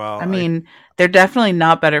 Well, I mean, they're definitely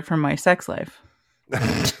not better for my sex life.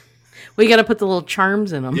 We got to put the little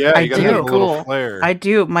charms in them. Yeah, I you gotta do. have a little flair. I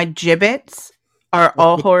do. My gibbets are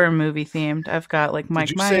all horror movie themed. I've got like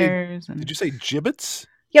Mike Myers. Did you say gibbets?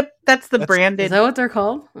 Yep, that's branded. Is that what they're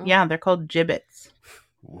called? Oh. Yeah, they're called gibbets.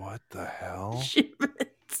 What the hell?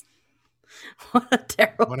 Gibbets. What a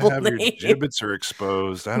terrible I want to have name. your gibbets are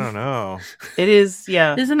exposed. I don't know. It is,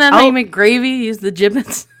 yeah. Isn't that how you make gravy? Use the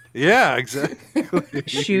gibbets? Yeah, exactly.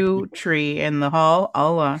 Shoe tree in the hall.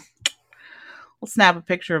 I'll snap a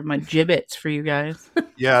picture of my gibbets for you guys.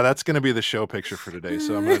 Yeah, that's going to be the show picture for today.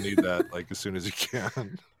 So I'm going to need that like as soon as you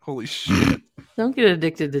can. Holy shit. Don't get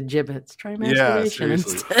addicted to gibbets. Try masturbation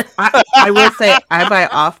instead. I will say I buy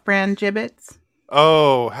off-brand gibbets.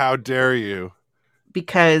 Oh, how dare you?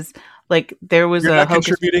 Because like there was You're not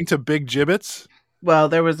contributing to big gibbets? Well,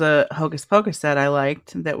 there was a Hocus Pocus set I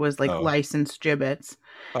liked that was like licensed gibbets.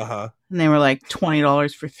 Uh-huh. And they were like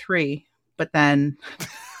 $20 for 3. But then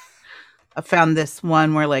I found this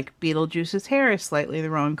one where like Beetlejuice's hair is slightly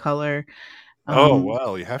the wrong color.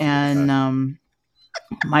 Well, you have to. And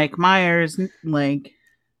Mike Myers like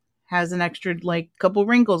has an extra like couple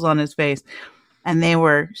wrinkles on his face. And they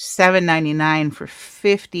were $7.99 for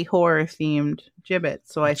 50 horror themed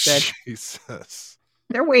gibbets. So I said, Jesus.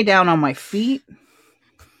 They're way down on my feet.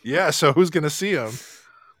 Yeah, so who's going to see them?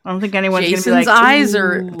 I don't think anyone's going to be Jason's like, eyes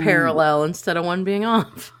are parallel instead of one being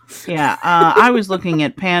off. Yeah, I was looking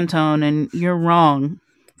at Pantone, and you're wrong.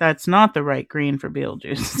 That's not the right green for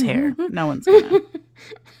Beetlejuice's hair. No one's gonna.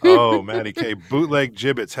 Oh, Maddie K. Bootleg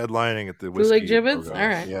gibbets headlining at the whiskey Bootleg gibbets? program.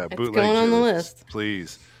 All right. Yeah, it's bootleg going on the gibbets, list.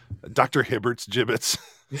 please. Dr. Hibbert's gibbets.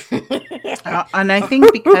 And I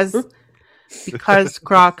think because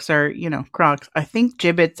Crocs are, Crocs, I think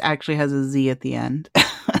gibbets actually has a Z at the end.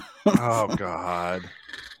 Oh, God.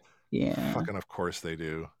 Yeah. Fucking of course they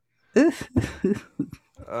do.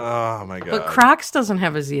 Oh, my God. But Crocs doesn't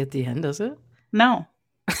have a Z at the end, does it? No.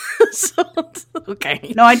 So,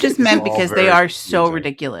 okay. No, I just meant It's all because they very are so confusing.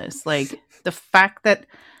 ridiculous. Like, the fact that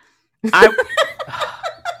I...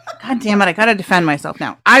 God damn it, I gotta defend myself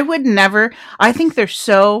now. I would never, I think they're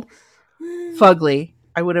so fugly.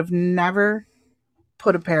 I would have never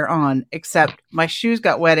put a pair on, except my shoes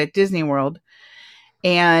got wet at Disney World.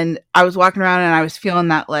 And I was walking around and I was feeling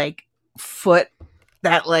that like foot,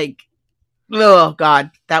 that like, oh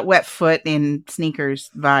God, that wet foot in sneakers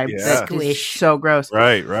vibe. Yeah. That is so gross.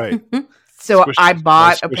 Right. So Squishy- I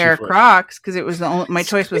bought a squishy pair of foot. Crocs because it was the only, my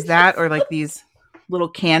choice was that or like these little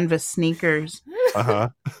canvas sneakers. Uh-huh.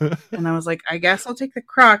 And I was like, I guess I'll take the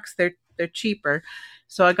Crocs. They're cheaper.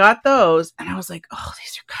 So I got those and I was like, oh,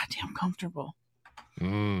 these are goddamn comfortable.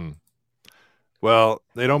 Well,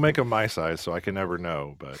 they don't make them my size, so I can never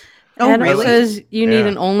know. But Adam really? says you need Yeah.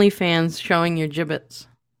 an OnlyFans showing your gibbets.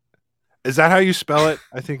 is that how you spell it?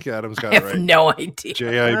 I think Adam's got I it have right. no idea.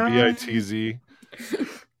 Jibitz.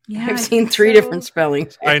 Yeah, I've seen three different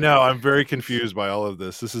spellings. I know. I'm very confused by all of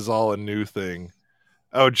this. This is all a new thing.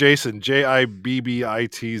 Oh, Jason,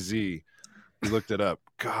 Jibbitz. You looked it up.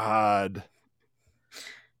 God.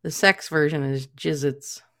 The sex version is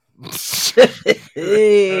jizzits.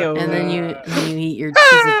 Ew. And then you eat your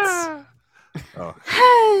jizzits. Oh.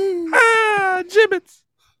 Gibbets.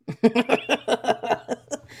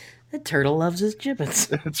 The turtle loves his gibbets.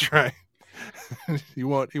 That's right. You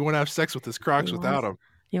won't have sex with his Crocs He without wants- them.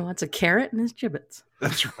 He wants a carrot in his gibbets.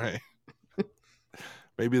 That's right.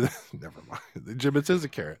 Maybe never mind. The gibbets is a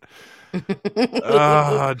carrot.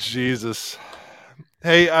 Oh, Jesus.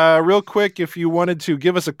 Hey, real quick, if you wanted to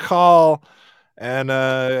give us a call and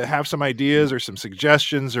have some ideas or some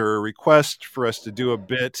suggestions or a request for us to do a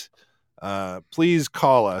bit, please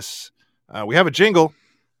call us. We have a jingle,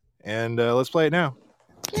 and let's play it now.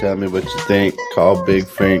 Tell me what you think. Call Big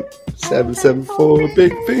Fink. 774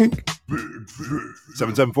 Big Fink.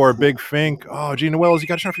 774 Big Fink. Oh, Gina Wells, you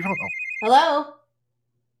got to turn off your phone. Oh. Hello?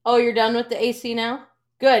 Oh, you're done with the AC now?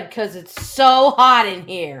 Good, because it's so hot in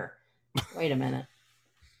here. Wait a minute.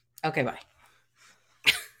 Okay, bye.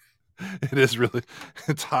 It is really,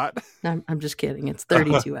 it's hot. I'm just kidding. It's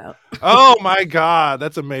 32 out. Oh my God,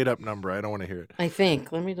 that's a made up number. I don't want to hear it. I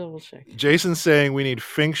think. Let me double check. Jason's saying we need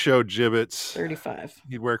Fink Show gibbets. 35.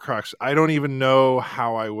 He'd wear Crocs. I don't even know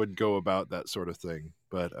how I would go about that sort of thing.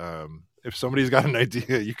 But if somebody's got an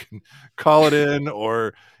idea, you can call it in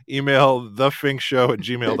or email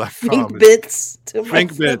thefinkshow@gmail.com. Fink bits. To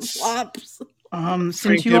Fink make bits. some flops. Since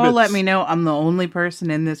Fink you all gibbets. let me know I'm the only person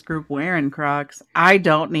in this group wearing Crocs, I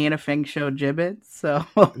don't need a Fink Show gibbet, so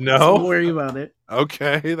No? don't worry about it.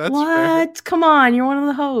 Okay, that's What? Come on. You're one of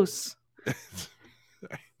the hosts.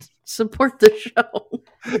 Support the show.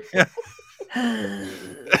 fair.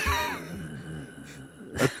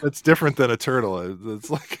 That's different than a turtle. It's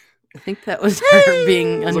like I think that was her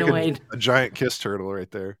being it's like annoyed. a giant kiss turtle right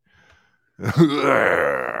there.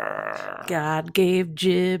 God gave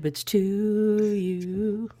gibbets to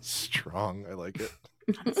you. Strong. I like it.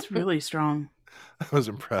 It's really strong. I was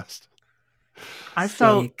impressed. I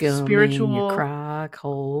felt Stick 'em in your spiritual crock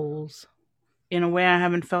holes. in a way I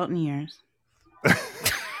haven't felt in years.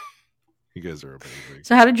 You guys are amazing.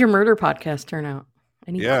 So, how did your murder podcast turn out?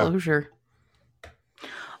 Any Yeah. closure,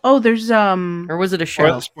 Oh, there's or was it a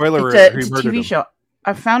show? Spoiler it's alert, a, it's he a murdered TV him. show.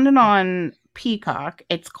 I found it on Peacock.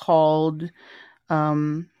 It's called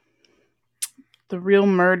The Real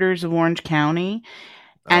Murders of Orange County.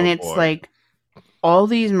 And Oh, it's boy. like all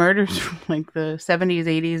these murders from like the 70s,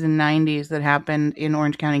 80s, and 90s that happened in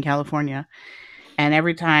Orange County, California. And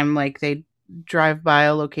every time like they drive by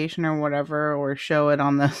a location or whatever or show it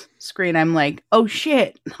on the screen, I'm like, oh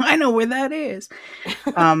shit, I know where that is.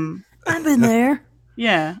 I've been there.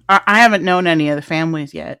 Yeah, I haven't known any of the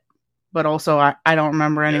families yet, but also I don't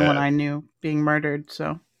remember anyone Yeah. I knew being murdered,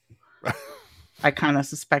 so I kind of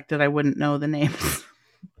suspected I wouldn't know the names.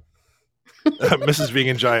 Mrs.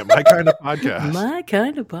 Vegan Giant, my kind of podcast. My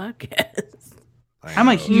kind of podcast. I'm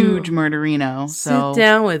a know. huge murderino, so Sit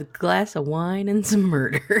down with a glass of wine and some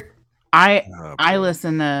murder. I Oh, I boy.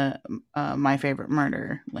 listen to My Favorite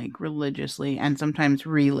Murder like religiously, and sometimes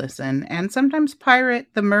re-listen, and sometimes pirate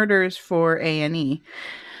the murders for A&E.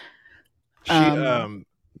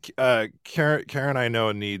 Karen I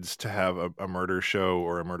know needs to have a murder show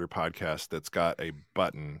or a murder podcast that's got a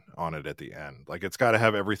button on it at the end. Like it's got to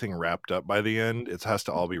have everything wrapped up by the end. It has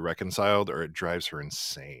to all be reconciled or it drives her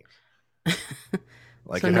insane.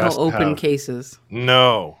 Like So it no has to open have- cases.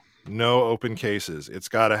 No open cases. It's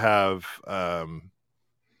got to have like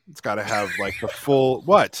the full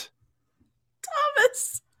what?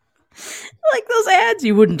 Thomas. Like those ads,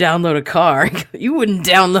 you wouldn't download a car. You wouldn't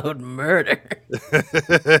download murder.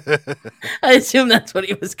 I assume that's what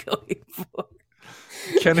he was going for.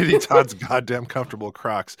 Kennedy Todd's goddamn comfortable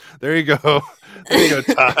Crocs. There you go. There you go,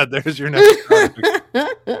 Todd. There's your next product.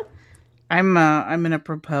 I'm gonna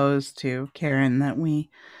propose to Karen that we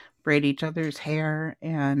braid each other's hair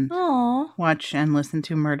and watch and listen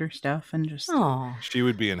to murder stuff and just She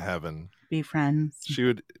would be in heaven. Be friends. She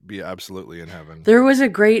would be absolutely in heaven. There was a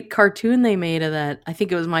great cartoon they made of that. I think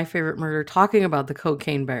it was My Favorite Murder, talking about the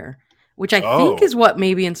cocaine bear, which I think is what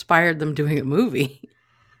maybe inspired them doing a movie.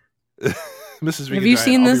 Mrs. Have you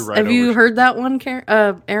seen this? Have you heard that one,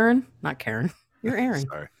 Aaron? Not Karen. You're Aaron.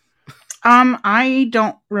 Sorry. I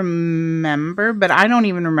don't remember, but I don't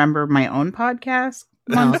even remember my own podcast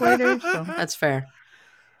months later. So. That's fair.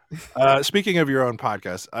 Speaking of your own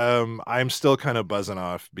podcast, I'm still kind of buzzing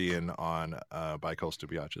off being on Bi-Coastal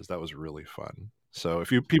Biatches. That was really fun. So if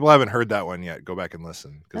people haven't heard that one yet, go back and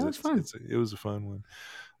listen. That was fun. It was a fun one.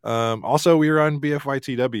 Also, we were on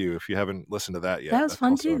BFYTW. If you haven't listened to that yet, that was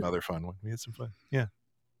fun too. Another fun one. We had some fun. Yeah,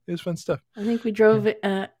 it was fun stuff. I think we drove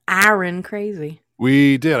Aaron crazy.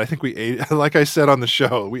 We did. I think like I said on the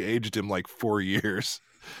show, we aged him like 4 years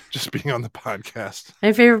just being on the podcast.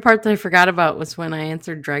 My favorite part that I forgot about was when I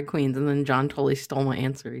answered drag queens, and then John totally stole my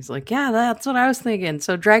answer. He's like, "Yeah, that's what I was thinking."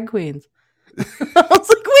 So drag queens. I was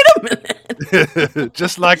like, "Wait a minute!"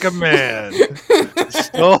 Just like a man,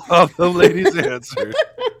 stole all the ladies' answers.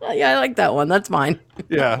 Yeah, I like that one. That's mine.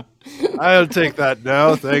 Yeah, I'll take that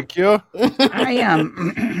now. Thank you.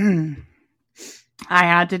 I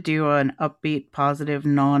had to do an upbeat, positive,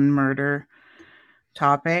 non-murder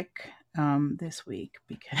topic this week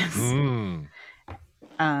because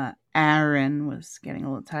Aaron was getting a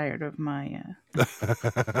little tired of my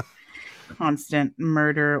constant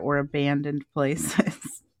murder or abandoned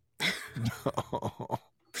places.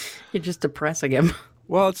 You're just depressing him.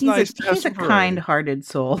 Well, it's nice to have he's a kind-hearted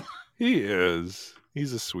soul. He is.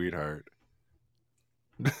 He's a sweetheart.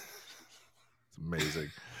 It's amazing.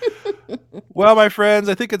 Well, my friends,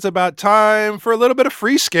 I think it's about time for a little bit of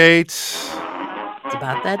free skate. It's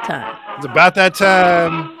about that time. It's about that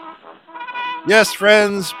time. Yes,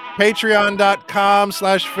 friends,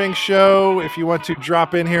 patreon.com/Fink Show. If you want to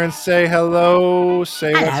drop in here and say hello,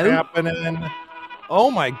 say what's happening.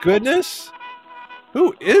 Oh my goodness.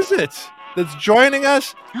 Who is it that's joining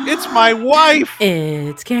us? It's my wife.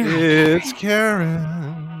 It's Karen. It's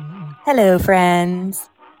Karen. Hello, friends.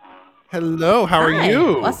 Hello, how are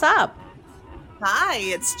you? What's up? Hi,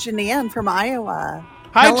 it's Janine from Iowa.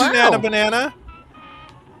 Hi, Janana Banana.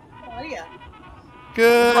 How are you?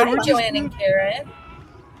 Good. Hi, Joanne and Karen.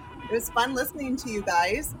 It was fun listening to you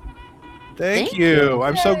guys. Thank you.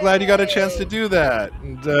 I'm so glad you got a chance to do that.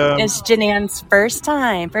 And, it's Janine's first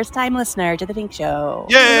time listener to the Fink Show.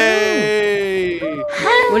 Yay!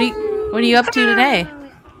 What are you up to today?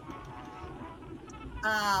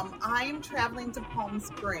 I'm traveling to Palm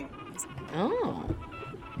Springs. Oh,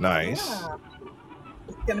 nice. Yeah.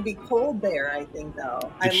 It's going to be cold there, I think, though.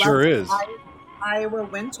 It sure is. Iowa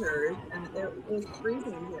winters, and it was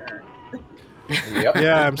freezing here. Yep.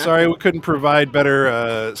 Yeah, I'm sorry we couldn't provide better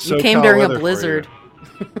SoCal you came during a weather blizzard.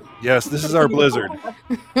 Yes, this is our blizzard.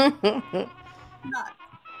 Anyway,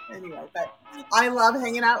 but I love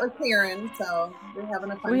hanging out with Karen, so we're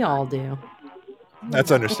having a fun We time. all do.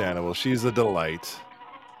 That's understandable. She's a delight.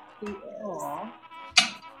 Aww.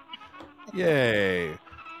 Yay.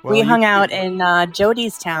 Well, We hung out in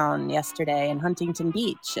Jody's town yesterday in Huntington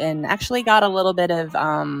Beach and actually got a little bit of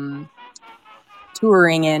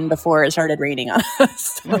touring in before it started raining on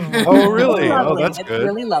us. Oh, really? Oh, that's it's good.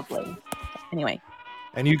 really lovely. Anyway.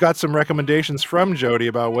 And you got some recommendations from Jody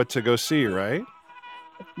about what to go see, right?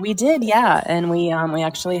 We did, yeah. And we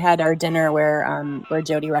actually had our dinner where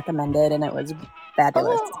Jody recommended, and it was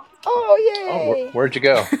fabulous. Oh, yay! Where'd you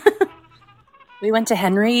go? We went to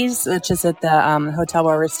Henry's, which is at the hotel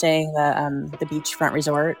where we're staying, the beachfront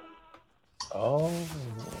resort. Oh,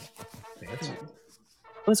 fancy.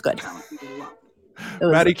 It was good.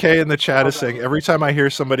 Maddie K in the chat is saying, every time I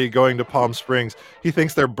hear somebody going to Palm Springs, he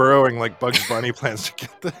thinks they're burrowing like Bugs Bunny plans to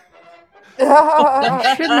get there. You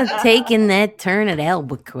shouldn't have taken that turn at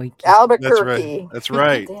Albuquerque. Albuquerque. That's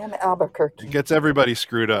right. Damn Albuquerque. It gets everybody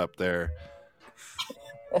screwed up there.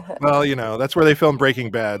 Well, that's where they filmed Breaking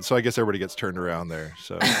Bad, so I guess everybody gets turned around there.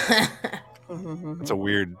 So it's a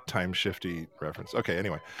weird time shifty reference. Okay,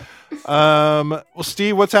 anyway. Well,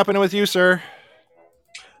 Steve, what's happening with you, sir?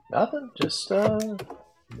 Nothing. Just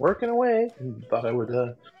working away. Thought I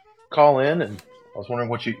would call in, and I was wondering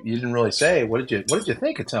what you didn't really say. What did you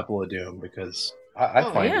think of Temple of Doom? Because I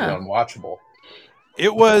find it unwatchable.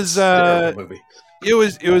 It was movie. It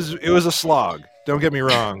was a slog. Don't get me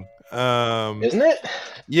wrong. Isn't it?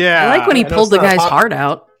 Yeah. I like when he pulled the guy's heart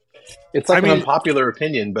out. It's like an unpopular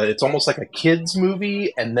opinion, but it's almost like a kids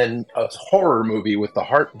movie and then a horror movie with the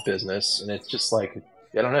heart business, and it's just like,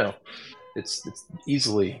 I don't know. It's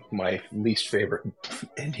easily my least favorite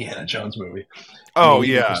Indiana Jones movie. Oh,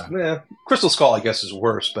 yeah. Crystal Skull, I guess, is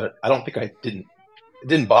worse, but I don't think it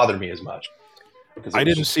didn't bother me as much. I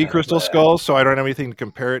didn't see Crystal Skull, so I don't have anything to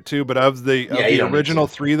compare it to, but of the original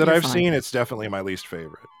 3 that I've seen, it's definitely my least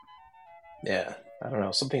favorite. Yeah. I don't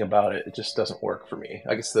know, something about it just doesn't work for me.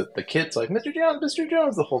 I guess the kid's like, Mr.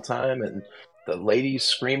 Jones the whole time, and the lady's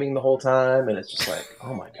screaming the whole time, and it's just like,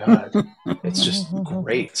 oh my God, it's just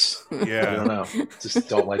great. Yeah. I don't know. Just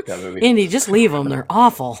don't like that movie. Andy, just leave them. They're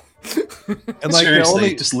awful. And like,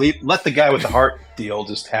 seriously, just let the guy with the heart deal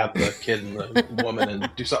just have the kid and the woman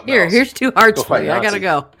and do something else. Here's 2 hearts for you. I gotta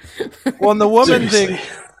go. Well, and the woman thing,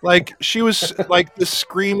 like, she was like the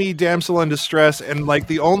screamy damsel in distress, and like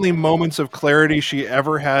the only moments of clarity she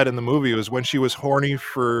ever had in the movie was when she was horny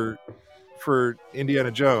for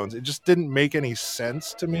Indiana Jones. It just didn't make any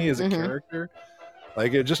sense to me as a character.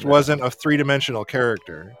 Like, it just wasn't a 3-dimensional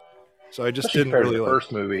character. So I just Especially didn't really the like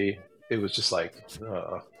first movie. It was just like,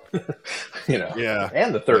 you know. Yeah.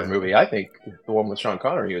 And the third movie, I think the one with Sean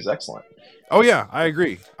Connery was excellent. Oh yeah, I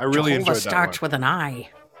agree. I really enjoyed that starts one. with an I.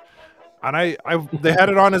 And they had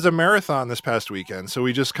it on as a marathon this past weekend, so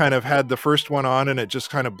we just kind of had the first one on, and it just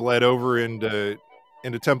kind of bled over into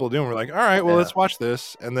Temple of Doom. We're like, all right, well, let's watch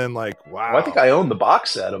this, and then like, wow. Well, I think I own the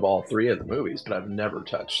box set of all 3 of the movies, but I've never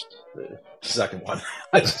touched the second one.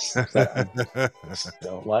 I just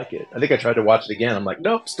don't like it. I think I tried to watch it again. I'm like,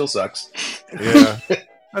 nope, still sucks. Yeah,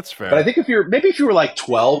 that's fair. But I think if you were like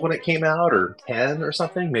 12 when it came out, or 10 or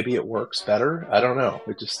something, maybe it works better. I don't know.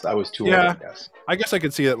 I was too old, I guess. I guess I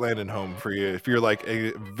could see it landing home for you if you're like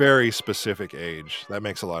a very specific age. That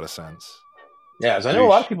makes a lot of sense. Yeah, because I know a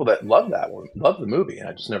lot of people that love that one, love the movie, and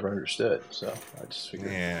I just never understood. So I just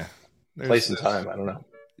figured, place and time. I don't know.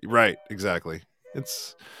 Right, exactly.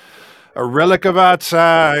 It's a relic of our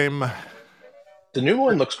time. The new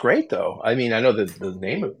one looks great, though. I mean, I know that the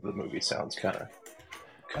name of the movie sounds kind of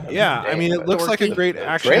I mean, it looks like a great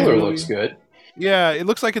action trailer movie. Looks good. Yeah, it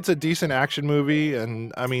looks like it's a decent action movie,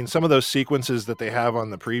 and I mean, some of those sequences that they have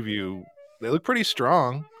on the preview, they look pretty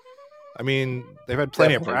strong. I mean, they've had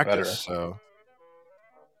plenty of practice, so.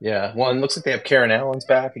 Yeah, well, it looks like they have Karen Allen's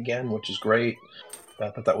back again, which is great. I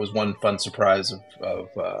thought that was one fun surprise of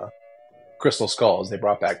Crystal Skulls. They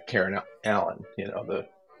brought back Karen Allen,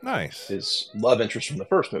 his love interest from the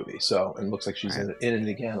first movie. So, and it looks like she's in it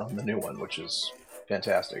again on the new one, which is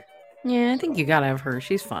fantastic. Yeah, I think you gotta have her.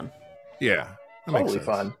 She's fun. Yeah, totally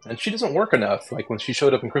fun. And she doesn't work enough. Like when she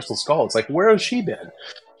showed up in Crystal Skull, it's like, where has she been?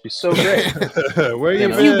 She's so great. Where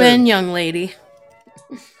have you been, young lady?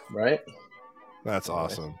 Right. That's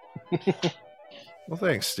awesome. Well,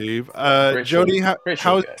 thanks, Steve. Jody,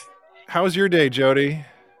 how's your day, Jody?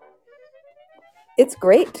 It's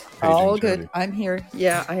great. Paging all Jody. good. I'm here.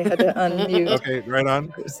 Yeah, I had to unmute. Okay, right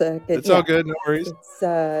on. For a second. It's all good. No worries.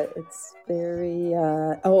 It's very.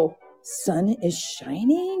 Sun is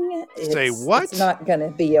shining. Say what? It's not going to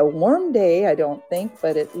be a warm day, I don't think,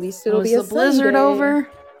 but at least it'll be a the blizzard Sunday. over?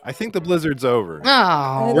 I think the blizzard's over.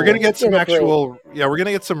 Oh, we're gonna get some actual. Yeah, we're gonna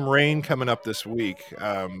get some rain coming up this week.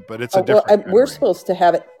 But it's a different. Well, we're supposed to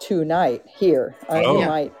have it tonight here. You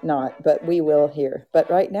might not, but we will here. But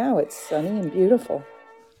right now it's sunny and beautiful,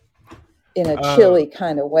 in a chilly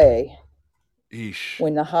kind of way. Eesh.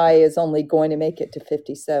 When the high is only going to make it to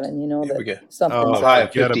 57, that something's high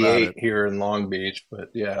of 58 here in Long Beach. But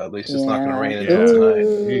yeah, at least it's not going to rain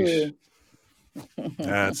tonight.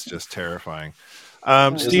 That's just terrifying.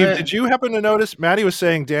 Steve, did you happen to notice Maddie was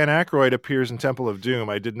saying Dan Aykroyd appears in Temple of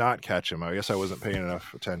Doom? I did not catch him. I guess I wasn't paying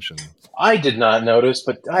enough attention. I did not notice,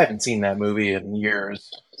 but I haven't seen that movie in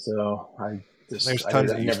years, so I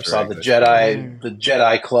never saw the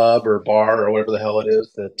Jedi Club or bar or whatever the hell it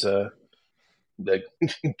is that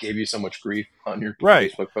gave you so much grief on your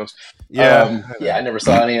Facebook post. Yeah, I never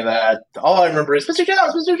saw any of that. All I remember is Mr.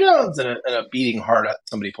 Jones, and a beating heart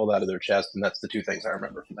somebody pulled out of their chest, and that's the 2 things I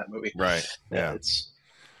remember from that movie. Right. Yeah.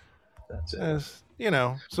 That's it.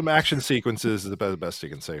 Some action sequences is the best you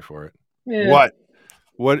can say for it. Yeah.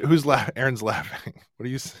 What? Who's laughing? Aaron's laughing. What are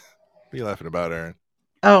you laughing about, Aaron?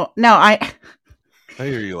 Oh no, I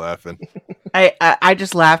hear you laughing. I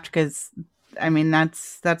just laughed because. I mean,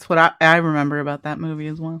 that's what I remember about that movie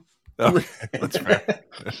as well. Oh, that's fair.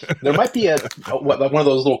 There might be one of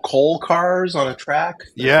those little coal cars on a track.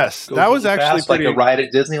 Yes, that was actually pretty... like a ride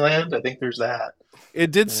at Disneyland. I think there's that.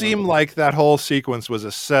 It did seem like that whole sequence was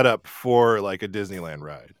a setup for like a Disneyland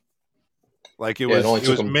ride. Like it Yeah,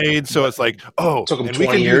 was made so it's like, oh, took 'em and we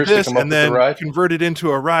 20 can do years to this come up and with the then ride? convert it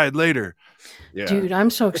into a ride later. Yeah. Dude,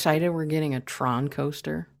 I'm so excited we're getting a Tron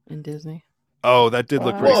coaster in Disney. Oh, that did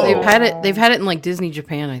look pretty Whoa. cool. They've had it in like Disney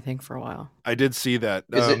Japan, I think, for a while. I did see that.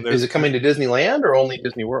 Is it coming to Disneyland or only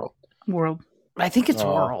Disney World? World. I think it's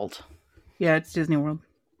Oh. World. Yeah, it's Disney World.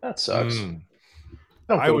 That sucks. Mm.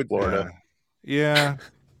 Don't I go would to Florida. Yeah.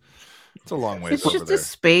 It's a long way It's over just there. a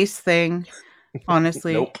space thing,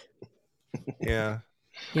 honestly. Nope. Yeah.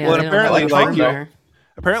 Yeah, Well, they and don't have apparently, a like farm you, there.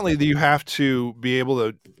 apparently you have to be able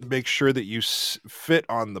to make sure that you fit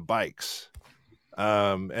on the bikes.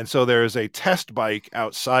 And so there's a test bike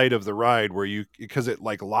outside of the ride where because it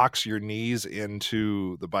like locks your knees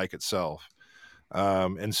into the bike itself.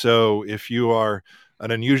 And so if you are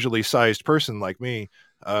an unusually sized person like me,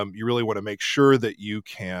 you really want to make sure that you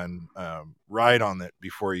can ride on it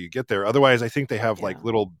before you get there. Otherwise, I think they have like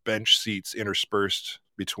little bench seats interspersed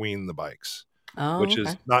between the bikes, which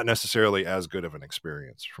is not necessarily as good of an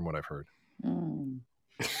experience from what I've heard.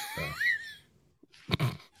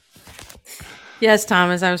 Yes,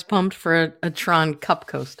 Thomas, I was pumped for a Tron Cup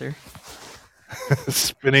coaster.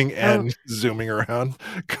 Spinning and zooming around.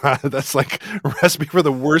 God, that's like a recipe for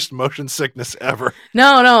the worst motion sickness ever.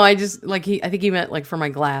 No, I just I think he meant like for my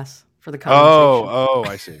glass for the conversation. Oh,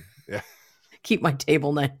 I see. Yeah. Keep my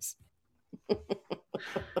table nice.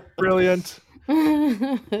 Brilliant.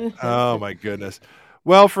 Oh my goodness.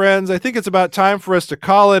 Well, friends, I think it's about time for us to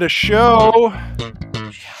call it a show.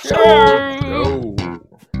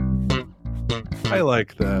 I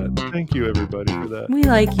like that. Thank you, everybody, for that. We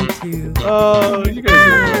like you too. Oh, you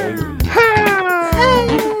guys are amazing.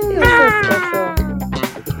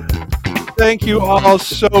 Thank you all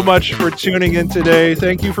so much for tuning in today.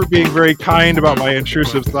 Thank you for being very kind about my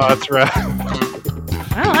intrusive thoughts, Raph.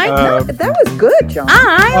 That was good, John.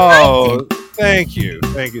 Thank you.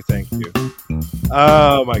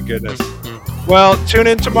 Oh my goodness. Well, tune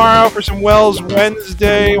in tomorrow for some Wells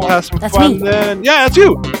Wednesday. We'll have some fun then. Yeah, that's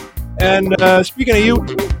you. And speaking of you,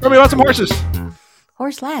 tell me about some horses.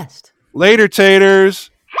 Horse last. Later, taters.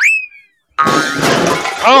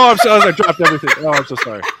 Oh, I'm sorry. I dropped everything. Oh, I'm so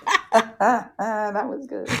sorry. That was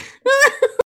good.